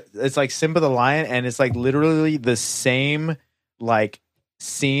 Simba, it's like Simba the lion, and it's like literally the same like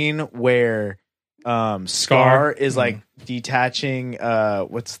scene where Scar is like detaching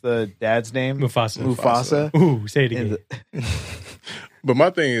what's the dad's name? Mufasa. Mufasa. Ooh, say it And again. But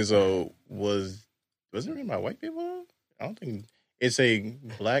my thing is, was it written by white people? I don't think it's a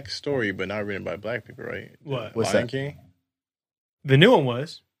black story, but not written by black people, right? What? What's Lion that? King? The new one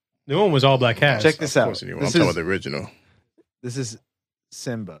was. The new one was all black cast. Check this Of out. course it is. I'm This talking is- about the original. This is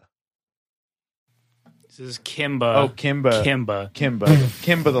Simba. This is Kimba. Oh, Kimba. Kimba.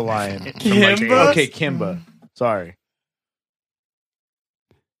 Kimba the lion. Kimba? Okay, Kimba. Sorry.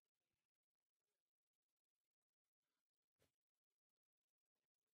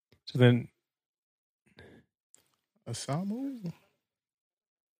 So then, Osamu?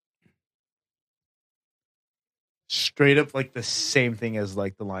 Straight up like the same thing as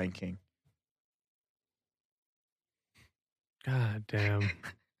like the Lion King. God damn.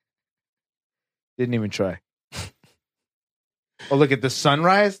 Didn't even try. Oh, look at the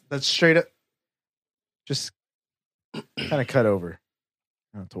sunrise. That's straight up. Just kind of cut over.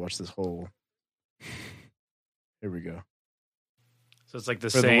 I have to watch this whole. Here we go. So it's like the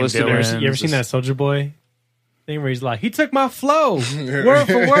For the same. listeners, villains. You ever seen that Soldier Boy thing where he's like, he took my flow, word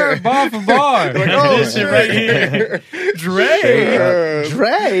for word, bar for bar. Like, That's oh, this shit right here. Dre.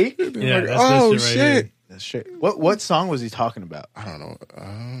 Dre. Yeah, Like, that's oh this shit right shit! here. That's straight. What song was he talking about? I don't know. No, I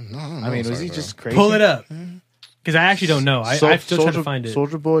don't know. I mean, was Sorry, he bro. just crazy? Pull it up. Because I actually don't know. I still try to find it.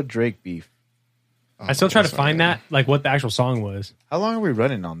 Soldier Boy Drake beef. I still try to Sorry. find that, like what the actual song was. How long are we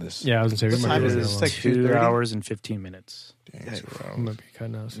running on this? Yeah, I was going to say, we What might time be is running this? long. Like 2 2:30? hours and 15 minutes. Damn, 2 hours. We might be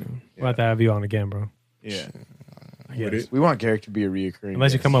cutting out soon. We'll have to have you on again, bro. Yeah. I With guess. it? We want Garrick to be a reoccurring.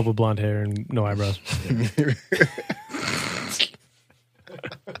 Unless you guest. come up with blonde hair and no eyebrows.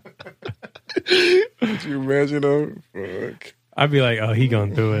 Could you imagine though? Fuck. I'd be like, oh, he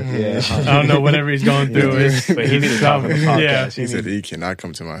going through it. Yeah. I don't know, whatever he's going through is. But he needs to talk on the podcast. Yeah. He said he cannot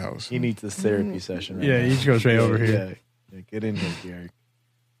come to my house. He needs this therapy session right Yeah, now. you just go straight over here. Yeah, get in here, Garrick.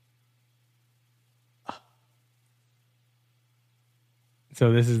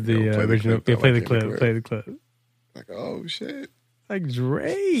 So this is the Yo, play the original. clip, Play though. the I clip. can't Play the clip. Like, oh shit. Like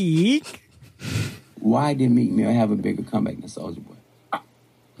Drake. Why did Meek Mill have a bigger comeback than Soulja Boy?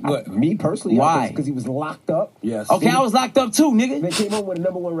 What, me personally? Why? Because he was locked up. Yes. Okay, I was locked up too, nigga. They came on with a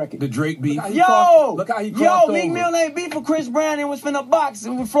 #1 record. The Drake beef. Look how he crossed over. Meek Mill ain't beef with Chris Brown and was finna box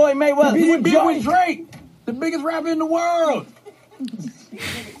with Floyd Mayweather. He beef with Drake, the biggest rapper in the world.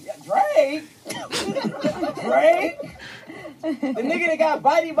 Drake? Drake? The nigga that got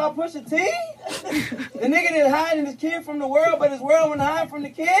bodied by Pusha T? The nigga that hiding his kid from the world, but his world wouldn't hide from the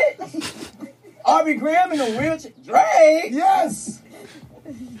kid? Aubrey Graham in a wheelchair? Drake? Yes.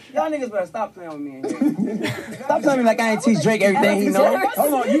 Y'all niggas better stop playing with me in here. Stop telling me like I ain't teach Drake everything he knows.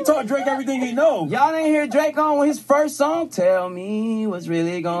 Hold on, you taught Drake everything he knows. Y'all ain't hear Drake on his first song. Tell me what's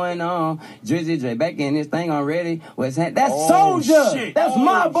really going on. Drizzy Drake back in this thing already. That's Soulja. Shit. That's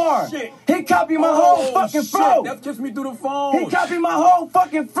my bar. Shit. He copied my whole fucking flow. That kissed me through the phone. He copied my whole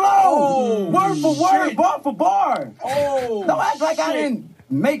fuking flow. Word for word, shit. bar for bar. Oh, Don't act like I didn't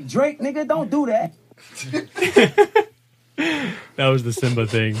make Drake, nigga. Don't do that. That was the Simba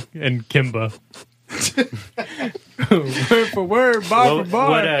thing and Kimba. Word for word, bar for bar.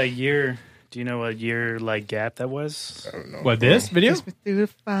 What year? Do you know what year like gap that was? I don't know. What, this video? It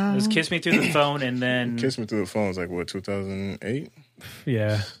was "Kiss Me Through the Phone" and then Kiss Me Through the Phone was like what, 2008?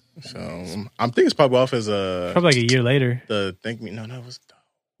 Yeah, So I'm thinking it's probably off as probably like a year later. the Thank Me. No, it was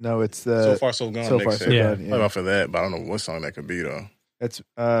No, it's So Far So Gone. So Nick Far said. So Yeah. Gone. Probably Yeah. off of that, but I don't know what song that could be though. That's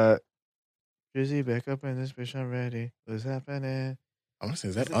Drizzy, back up in this bitch. I'm ready. What's happening? I'm gonna say,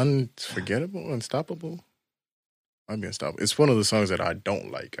 is that Unforgettable, Unstoppable? Might be Unstoppable. It's one of the songs that I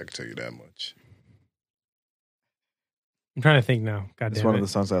don't like. I can tell you that much. I'm trying to think now. God It's damn one it. of the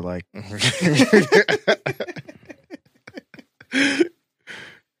songs I like.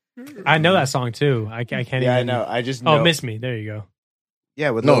 I know that song too. I can't even. Yeah, I know. I just know. Oh, Miss Me. There you go. Yeah,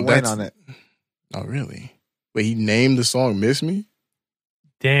 with No, Lil Wayne that's- on it. Oh, really? Wait, he named the song "Miss Me"?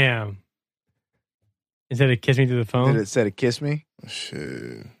 Damn. Instead of Kiss Me Through the Phone. Did it say to kiss me?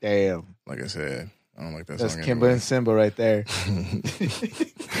 Shit. Damn. Like I said, I don't like that That's song. Kimba and Simba right there.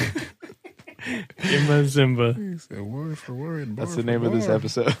 Kimba and Simba. He said word for word. That's bar the for name of this bar.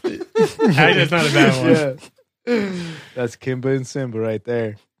 episode. Actually, that's not a bad one. Yeah. That's Kimba and Simba right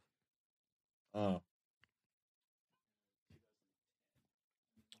there. Oh.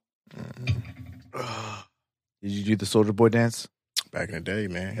 Did you do the Soulja Boy dance? Back in the day,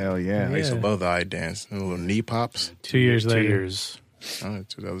 man. Hell yeah. I used to Yeah. love the eye dance. The little knee pops. 2 years 2 later. years. Oh,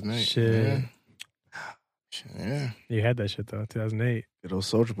 2008. Shit. Yeah. Shit, yeah. You had that shit though, 2008. Good old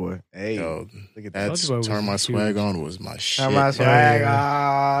Soulja Boy. Hey. Yo, Look at that. that's Soulja Boy was Turn My huge. Swag On was my shit. Turn my swag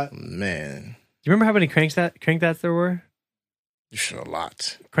on. Man, Do you remember how many crank that's there were? shit, a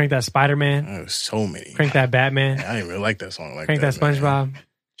lot. Crank that Spider Man. There was so many. Crank that Batman. I didn't really like that song like Crank that man. SpongeBob.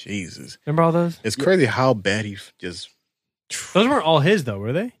 Jesus. Remember all those? It's crazy how bad he just... Those weren't all his though,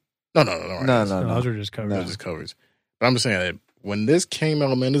 were they? No. No. Those were just covers. Those just covers. But I'm just saying that when this came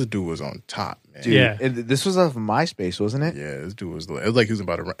out, man, this dude was on top, man. Dude, Yeah. this was off MySpace, wasn't it? Yeah, this dude was... It was like he was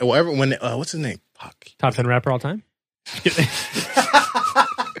about to... what's his name? Fuck. Top 10 rapper all time?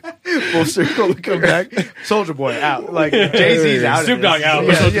 Full circle to come back. Soulja Boy out. Like Jay-Z's out. of Snoop Dogg this. out,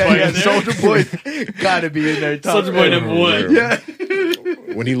 but Soulja Boy in there. Soulja Boy gotta be in there. top Soulja Boy 10. number one. Yeah.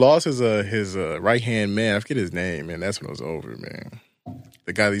 When he lost his right hand man, I forget his name, man. That's when it was over, man.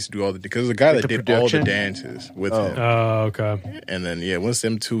 The guy that used to do all the... Because the guy that the did production? all the dances with him. Oh, okay. And then, yeah, once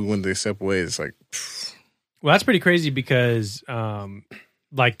them two, when they step away, it's like... pfft. Well, that's pretty crazy because,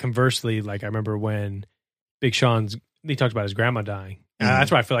 like, conversely, like, I remember when Big Sean's, he talked about his grandma dying. And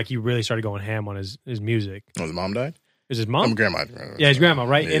that's why I feel like he really started going ham on his music. Oh, his mom died? It was his mom? Grandma. Yeah, his grandma,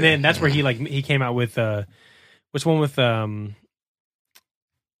 right? Yeah. And then that's where he came out with, which one with,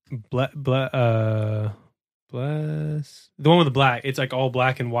 Bless, the one with the black. It's like all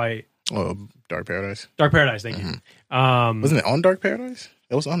black and white. Oh, Dark Paradise. Dark Paradise, thank you. Wasn't it on Dark Paradise?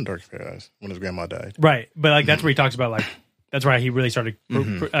 It was on Dark Paradise when his grandma died. Right, but like that's where he talks about like that's why he really started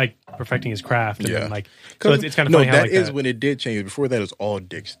perfecting his craft. And Yeah. then, like so it's kind of no, funny how that like is that. when it did change. Before that, it was all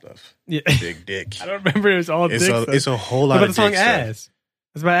dick stuff. Yeah. Big dick. I don't remember. It was all It's dick a, stuff. it's a whole What lot about of the song dick stuff. "Ass"?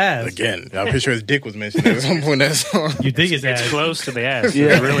 It's about ass. Again, I'm pretty sure his dick was mentioned at some point in that song. You think it's It's ass? close to the ass. Yeah.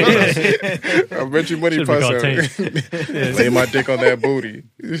 It's really close. I bet you money Should've been puss called Lay my dick on that booty.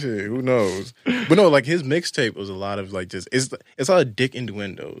 Shit, who knows? But no, like his mixtape was a lot of like just it's a lot of dick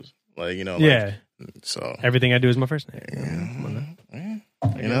innuendos. Like, you know, like, Yeah. So Everything I do is my first name. Come on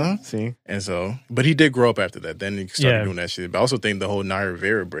now. you know, See, and so, but he did grow up after that. Then he started Yeah. doing that shit. But I also think the whole Naya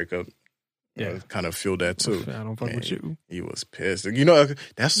Rivera breakup, Yeah. kind of fueled that too. I don't fuck Man, with you. He was pissed. You know,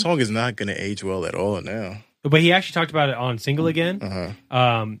 that song is not gonna age well at all now. But he actually talked about it on Single again.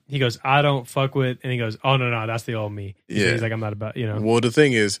 He goes, I don't fuck with, and he goes, oh no, that's the old me. Yeah. He's like, I'm not about, you know. Well, the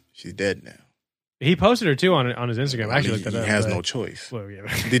thing is, she's dead now. He posted her too on his Instagram. I actually looked he that up. has but- no choice. Well, yeah.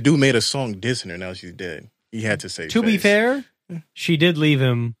 The dude made a song dissing her. Now she's dead. He had to say. To be face. fair, she did leave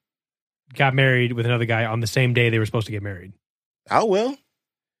him, got married with another guy on the same day they were supposed to get married. Oh well.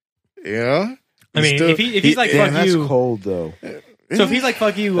 Yeah. I mean, if he's like, damn, fuck that's you. cold though. So if he's like,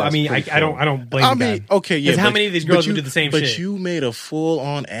 fuck you, I That's mean, I pretty don't blame I the mean, guy. okay, yeah. Because how but- many of these but girls you- would do the same but shit? you made a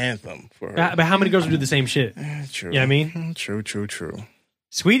full-on anthem for her. But how many girls would do the same shit? True. You know what I mean? True.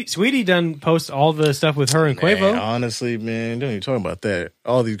 Sweetie done post all the stuff with her and Quavo. Man, honestly, man, don't even talk about that.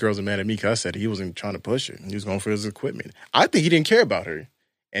 All these girls are mad at me because I said he wasn't trying to push her. He was going for his equipment. I think he didn't care about her,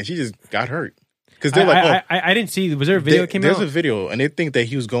 and she just got hurt. Because they're like, oh, I didn't see. Was there a video that came there's out? a video, and they think that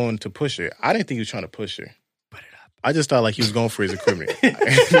he was going to push her. I didn't think he was trying to push her. Put it up. I just thought like he was going for his equipment.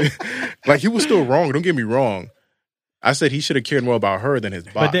 Like he was still wrong. Don't get me wrong. I said he should have cared more about her than his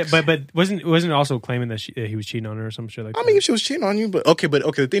box. But wasn't it also claiming that he was cheating on her or some shit like that? I mean, if she was cheating on you, but okay.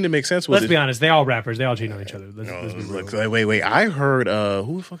 The thing that makes sense was Let's be honest. They all rappers. They all cheat on each other. Let's be real. Look, wait. I heard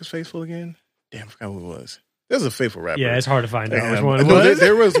who the fuck is Faithful again? Damn, I forgot who it was. There's a Faithful rapper. Yeah, it's hard to find out which Damn. one it No, was.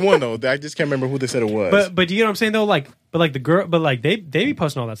 there was one though. I just can't remember who they said it was. But do you know what I'm saying though? Like they be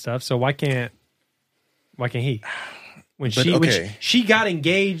posting all that stuff. So why can't he? When she got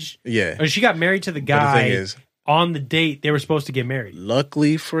engaged, yeah. or she got married to the But guy the thing is, on the date they were supposed to get married.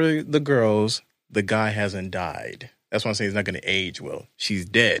 luckily for the girls, the guy hasn't died. That's why I'm saying he's not going to age well. She's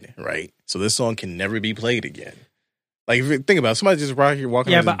dead, right? So this song can never be played again. Like, if you think about it, somebody just right here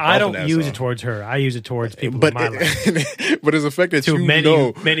walking Yeah, around but just I bumping don't that use song. it towards her. I use it towards people But in my life. but it's the fact that To you many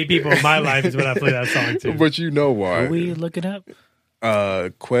know, many people in my life is when I play that song to. but you know why. Are we looking up?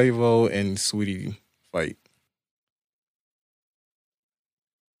 Quavo and Sweetie fight.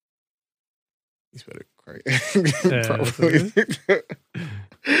 He's better cry. Probably.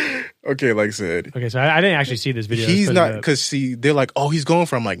 Okay, like I said. Okay, so I didn't actually see this video. He's Let's put it not, up. because see, they're like, oh, he's going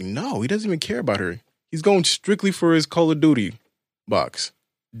for. I'm like, no, he doesn't even care about her. He's going strictly for his Call of Duty box.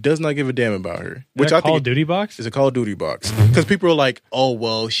 Does not give a damn about her. Is that Call of Duty box? is a Call of Duty box. Because people are like, oh,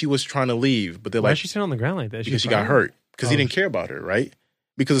 well, she was trying to leave, but they're Why like, is she sitting on the ground like that? because she fired? got hurt. Because he Oh. didn't care about her, right?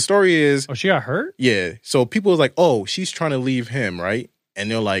 Because the story is, Oh, she got hurt? yeah. So people was like, oh, she's trying to leave him, right? And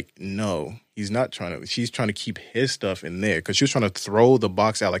they're like, no, he's not trying to. She's trying to keep his stuff in there because she was trying to throw the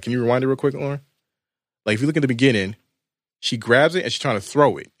box out. Like, can you rewind it real quick, Lauren? Like, if you look at the beginning, she grabs it and she's trying to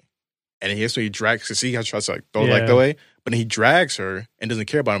throw it. And then so he drags, to see how she tries to like throw it like Yeah. that way. But then he drags her and doesn't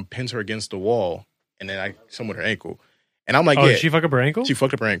care about him, pins her against the wall, and then somewhat her ankle. And I'm like, Oh, yeah, did she fuck up her ankle? she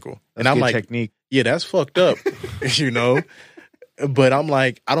fucked up her ankle. That's and I'm good like, technique. yeah, that's fucked up, you know? But I'm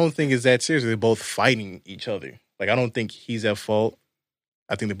like, I don't think it's that serious. They're both fighting each other. Like, I don't think he's at fault.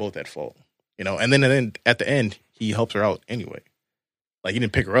 I think they're both at fault, you know? And then at the end, he helps her out anyway. Like, he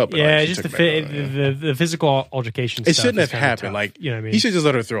didn't pick her up. But Yeah, like, she just took the, her back out, yeah. the physical altercation It stuff shouldn't is have kinda happened. tough. Like, you know what I mean? He should just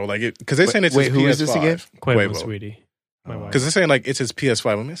let her throw. Like, because they're saying it's wait, his who PS5. is this again? Quavo, Sweetie. My wife. Because they're saying, like, it's his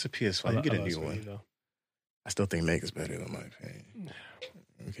PS5. I mean, it's a PS5. I You get a love new Sweetie, one. though. I still think Meg is better than my opinion.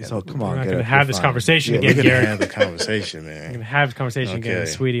 Okay. So come We're on, not get going to up, have you're this fine. conversation Yeah, again, We're going to Garrett. have the conversation, I'm going man. to have this conversation again with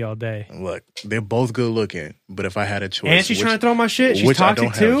Okay. Sweetie all day. Look, they're both good looking, but if I had a choice, And she's trying to throw my shit. She's which I toxic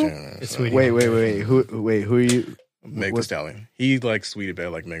don't have, too. Jen, It's so- Sweetie. Wait. Who are you? Meg Thee What- Stallion. He likes Sweetie better,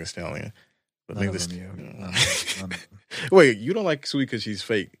 like Meg Thee Stallion. But None Meg of Thee them, Stallion. None of them. Wait, you don't like Sweetie because she's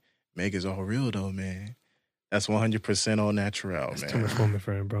fake. Meg is all real though, man. That's 100% all natural, It's man. too much woman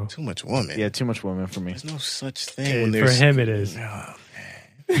for him, bro. Too much woman. Yeah, too much woman for me. There's no such thing Okay, when for there's him it is. Oh,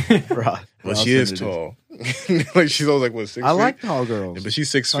 Right. well, she is tall. Like she's always like what 6 I feet? like tall girls. But she's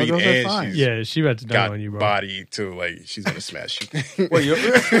 6 Tall feet girls are and fine. she's Yeah, she about to die got on you, bro. body too. Like she's gonna smash you. Wait,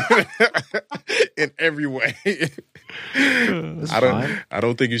 in every way. That's I fine.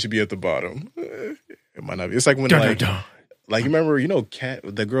 don't think you should be at the bottom. It might not be. It's like when Dun, like dun, dun. like you remember Cat,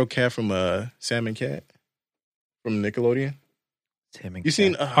 the girl Cat from Sam and Cat from Nickelodeon. You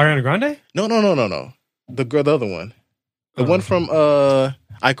seen Ariana Grande? No. The girl, the other one, the one from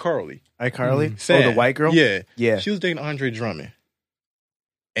iCarly. iCarly? Sam. Oh, the white girl? Yeah, Yeah. She was dating Andre Drummond,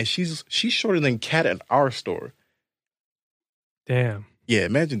 and she's shorter than Cat at our store. Damn. Yeah,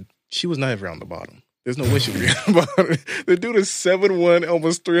 imagine she was never on the bottom. There's no way she'd be on the bottom. The dude is 7'1",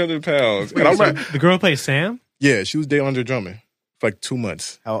 almost 300 pounds. And I'm So like, the girl who plays Sam? yeah, she was dating Andre Drummond for like 2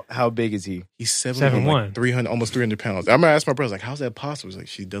 months. How big is he? He's 7'1", 7'1". like 300, almost 300 pounds. I'm gonna ask my brother, like, how's that possible? He's like,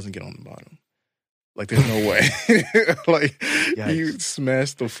 she doesn't get on the bottom. Like, there's no way. Like, he Yikes.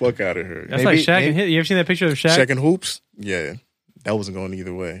 smashed the fuck out of her. That's like Shaq and hit. You ever seen that picture of Shaq? Shaq and Hoops? Yeah. That wasn't going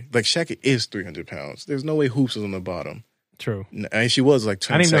either way. Like, Shaq is 300 pounds. There's no way Hoops is on the bottom. True. And she was like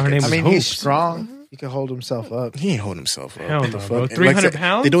 10 I didn't know her name seconds. was I mean, he's Hoops. strong. He can hold himself up. He ain't holding himself up. Hell What no, the bro. fuck? 300 Like,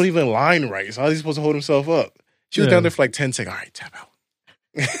 pounds? They don't even line right. So how is he supposed to hold himself up? She was Yeah. down there for like 10 seconds. All right, tap out.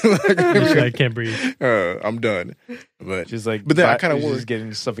 I can't breathe. I'm done. But She's like, But then I kinda he's worry- just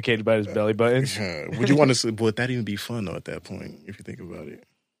getting suffocated by his belly button. would you want to? Would that even be fun though? At that point, if you think about it,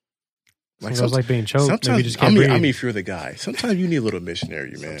 Like, sounds like being choked. sometimes, Maybe you just can't breathe. I mean, if you're the guy, sometimes you need a little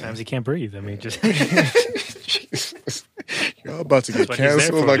missionary, man. Sometimes he can't breathe. I mean, just Jesus. You're about to get That's what he's there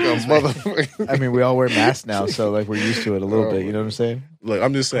canceled for. like a motherfucker. I mean, we all wear masks now, so like we're used to it a little bit. You know what I'm saying? Look,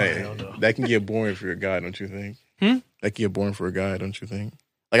 I'm just hell saying no. that can get boring for a guy, don't you think? Hmm? That can get boring for a guy, don't you think?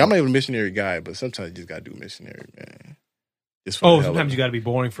 Like, I'm not even a missionary guy, but sometimes you just gotta do missionary, man. Just for the hell of Sometimes it. you got to be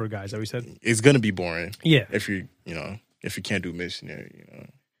boring for a guy. Is that what you said? It's gonna be boring Yeah. if you can't do missionary.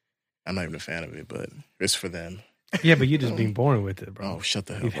 I'm not even a fan of it, but it's for them. Yeah, but you just being boring with it, bro. Oh, shut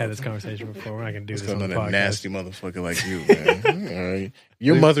the hell We've up. had this conversation before. We're not going to do It's this on because the I'm a podcast. nasty motherfucker like you, man. All right.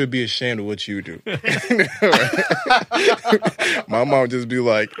 Your mother would be ashamed of what you do. My mom would just be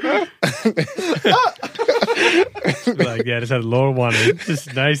like, Like, yeah, just had a lower one.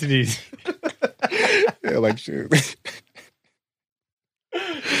 Just nice and easy. yeah, like shit.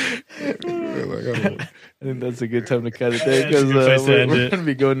 I think that's a good time to cut it there That's a because good place to end we're it. going to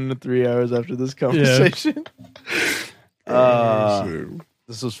be going into 3 hours after this conversation.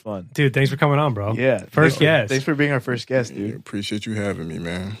 This was fun. Dude, thanks for coming on, bro. Yeah. First guest. Thanks for being our first guest, dude. Appreciate you having me,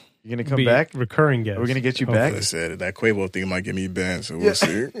 man. You're going to come Be back? recurring guest. We're going to get you Hopefully. back? I said that Quavo thing might get me banned, so we'll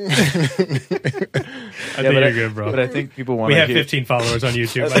see. I think but you're good, bro. But I think people want We to have hear 15 followers on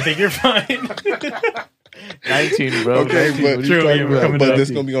YouTube. I think you're fine. 19, bro. Okay, 19. but, What are you True, talking yeah, we're about? coming but up. this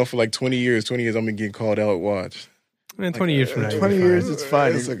is going to be on for like 20 years. 20 years, I'm going to get called out. Watch. Man, 20 years from now. 20 you're years, fine. it's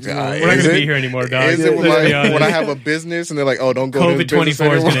fine. It's like, We're not is going to it? be here anymore, dog. Is it Let's be honest. when I have a business and they're like, oh, don't go to this business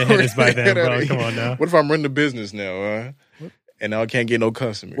COVID-24 is going to anymore? hit us by then, bro. Come on now. What if I'm running the business now, and now I can't get no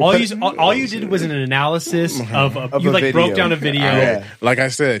customers? All you did was an analysis of Of you a like video. broke down a video. Yeah. Like I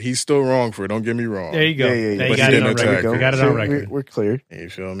said, he's still wrong for it. Don't get me wrong. There you go. Yeah. They But got he it on didn't record. attack We her. got it So on record. We're clear. You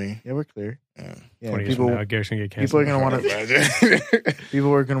feel me? Yeah, we're clear. Yeah. 20 years people, from now, Garrett's going to get people canceled. are going to want to.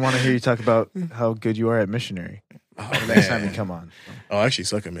 People are going to want to hear you talk about how good you are at missionary Oh, next time you man. come on. Oh, I actually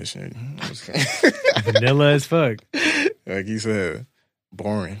suck at missionary. Vanilla as fuck. Like he said,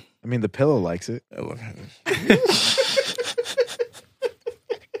 boring. I mean, the pillow likes it.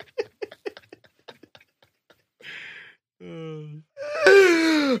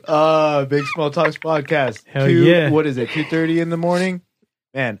 Big Small Talks podcast. Hell yeah. What is it? 2:30 in the morning.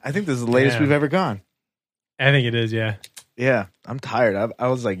 Man, I think this is the latest Yeah. we've ever gone. I think it is, yeah. Yeah, I'm tired. I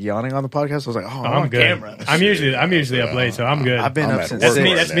was like yawning on the podcast. I was like, oh, I'm I'm on good. camera. I'm usually up late, so I'm good. I've been I'm up at since That's work me.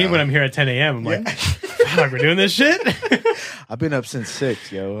 right That's me now. when I'm here at 10 a.m. I'm like, fuck, we're doing this shit. I've been up since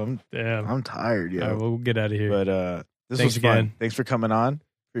 6, yo. Damn. I'm tired, yo. All right, we'll get out of here. But this Thanks was fun. again. Thanks for coming on.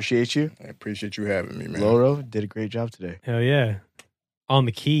 Appreciate you. I appreciate you having me, man. Loro did a great job today. Hell yeah. On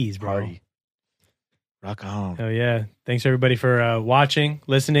the keys, bro. Party. Rock on. Hell yeah. Thanks everybody for watching,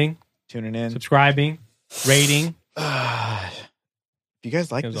 listening, Tuning in. subscribing, rating. If you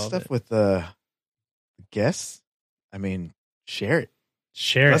guys like That was this all stuff of it. with guests, I mean, share it.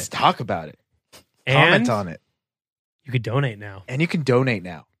 Share Let's it. talk about it. And Comment on it. you could donate now. And you can donate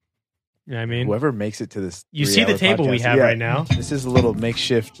now. You know what I mean? Whoever makes it to this. You see the 3-hour table we podcast. have Yeah. right now? This is a little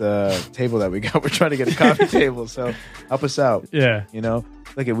makeshift table that we got. We're trying to get a coffee table. So help us out. Yeah. You know,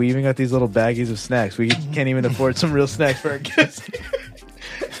 look at, we even got these little baggies of snacks. We can't even afford some real snacks for our guests.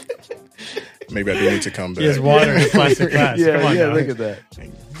 Maybe I do need to come back. He has water in a plastic glass. yeah, Come on yeah. now. Look at that.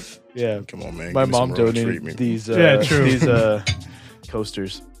 Yeah, Come on, man. my Give me some mom road donated treatment. these. Yeah, true. These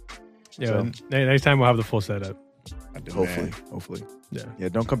coasters. Yeah, So- and next time we'll have the full setup. I do, Hopefully, man. hopefully. Yeah. Yeah,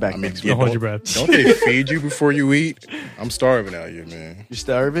 don't come back I mean, next yeah, week. Don't hold don't- your breath. Don't they feed you before you eat? I'm starving out here, man. You're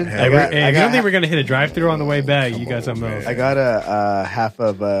starving. Hey, Hey, if you don't think we're gonna hit a drive-through on the way back, you got something else. I got a half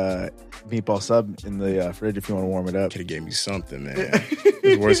of meatball sub in the fridge if you want to warm it up. Could have gave me something, man.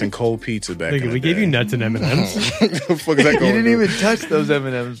 It was worse than cold pizza back Look, in the we gave day. you nuts and M&M's. the fuck is that You going didn't to? even touch those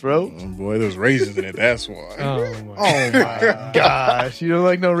M&Ms, bro. Oh, boy, there's raisins in it. That's why. Oh my! Oh my gosh, you don't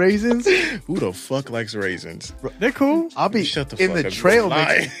like no raisins? Who the fuck likes raisins? They're cool. I'll be Shut the in fuck the up. trail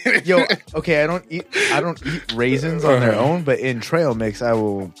Lie. mix. Yo, okay, I don't eat raisins on their own, but in trail mix,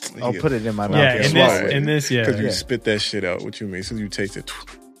 I'll put it in my mouth. Yeah, and in swallow this, it. in this, yeah. Because you Yeah. spit that shit out. What you mean? As soon as you taste it,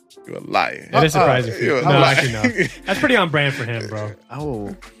 you're a liar. That is surprising for you. you're a No, liar. actually, no. That's pretty on brand for him, bro.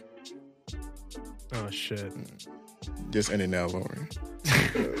 Oh, Oh shit. Just end it now, Lauren.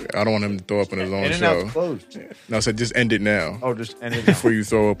 I don't want him to throw up on his own In and show. Out's closed. No, I said just end it now. Oh, just end it now. Before you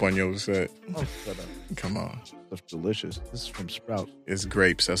throw up on your set. Oh, shut up. Come on. That's delicious. This is from Sprouts. It's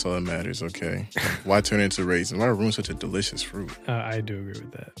grapes. That's all that matters, okay? Why turn it into raisins? Why ruin such a delicious fruit? I do agree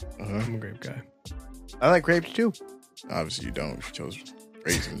with that. I'm a grape guy. I like grapes too. Obviously, you don't. You chose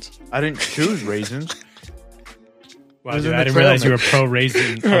raisins. I didn't choose raisins. Wow, Was dude, in I the didn't realize you trail were pro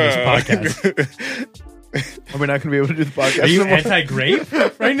raisin on this podcast. Are we not going to be able to do the podcast? Are you anymore?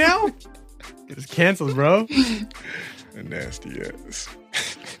 anti-grape right now? It's canceled, bro. A nasty ass.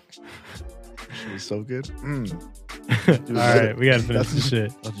 It was so good. All right, we gotta finish this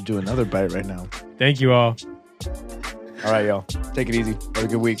shit. Let's do another bite right now. Thank you all. All right, y'all. Take it easy. Have a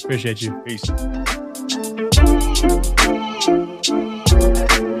good week. Appreciate you. Peace.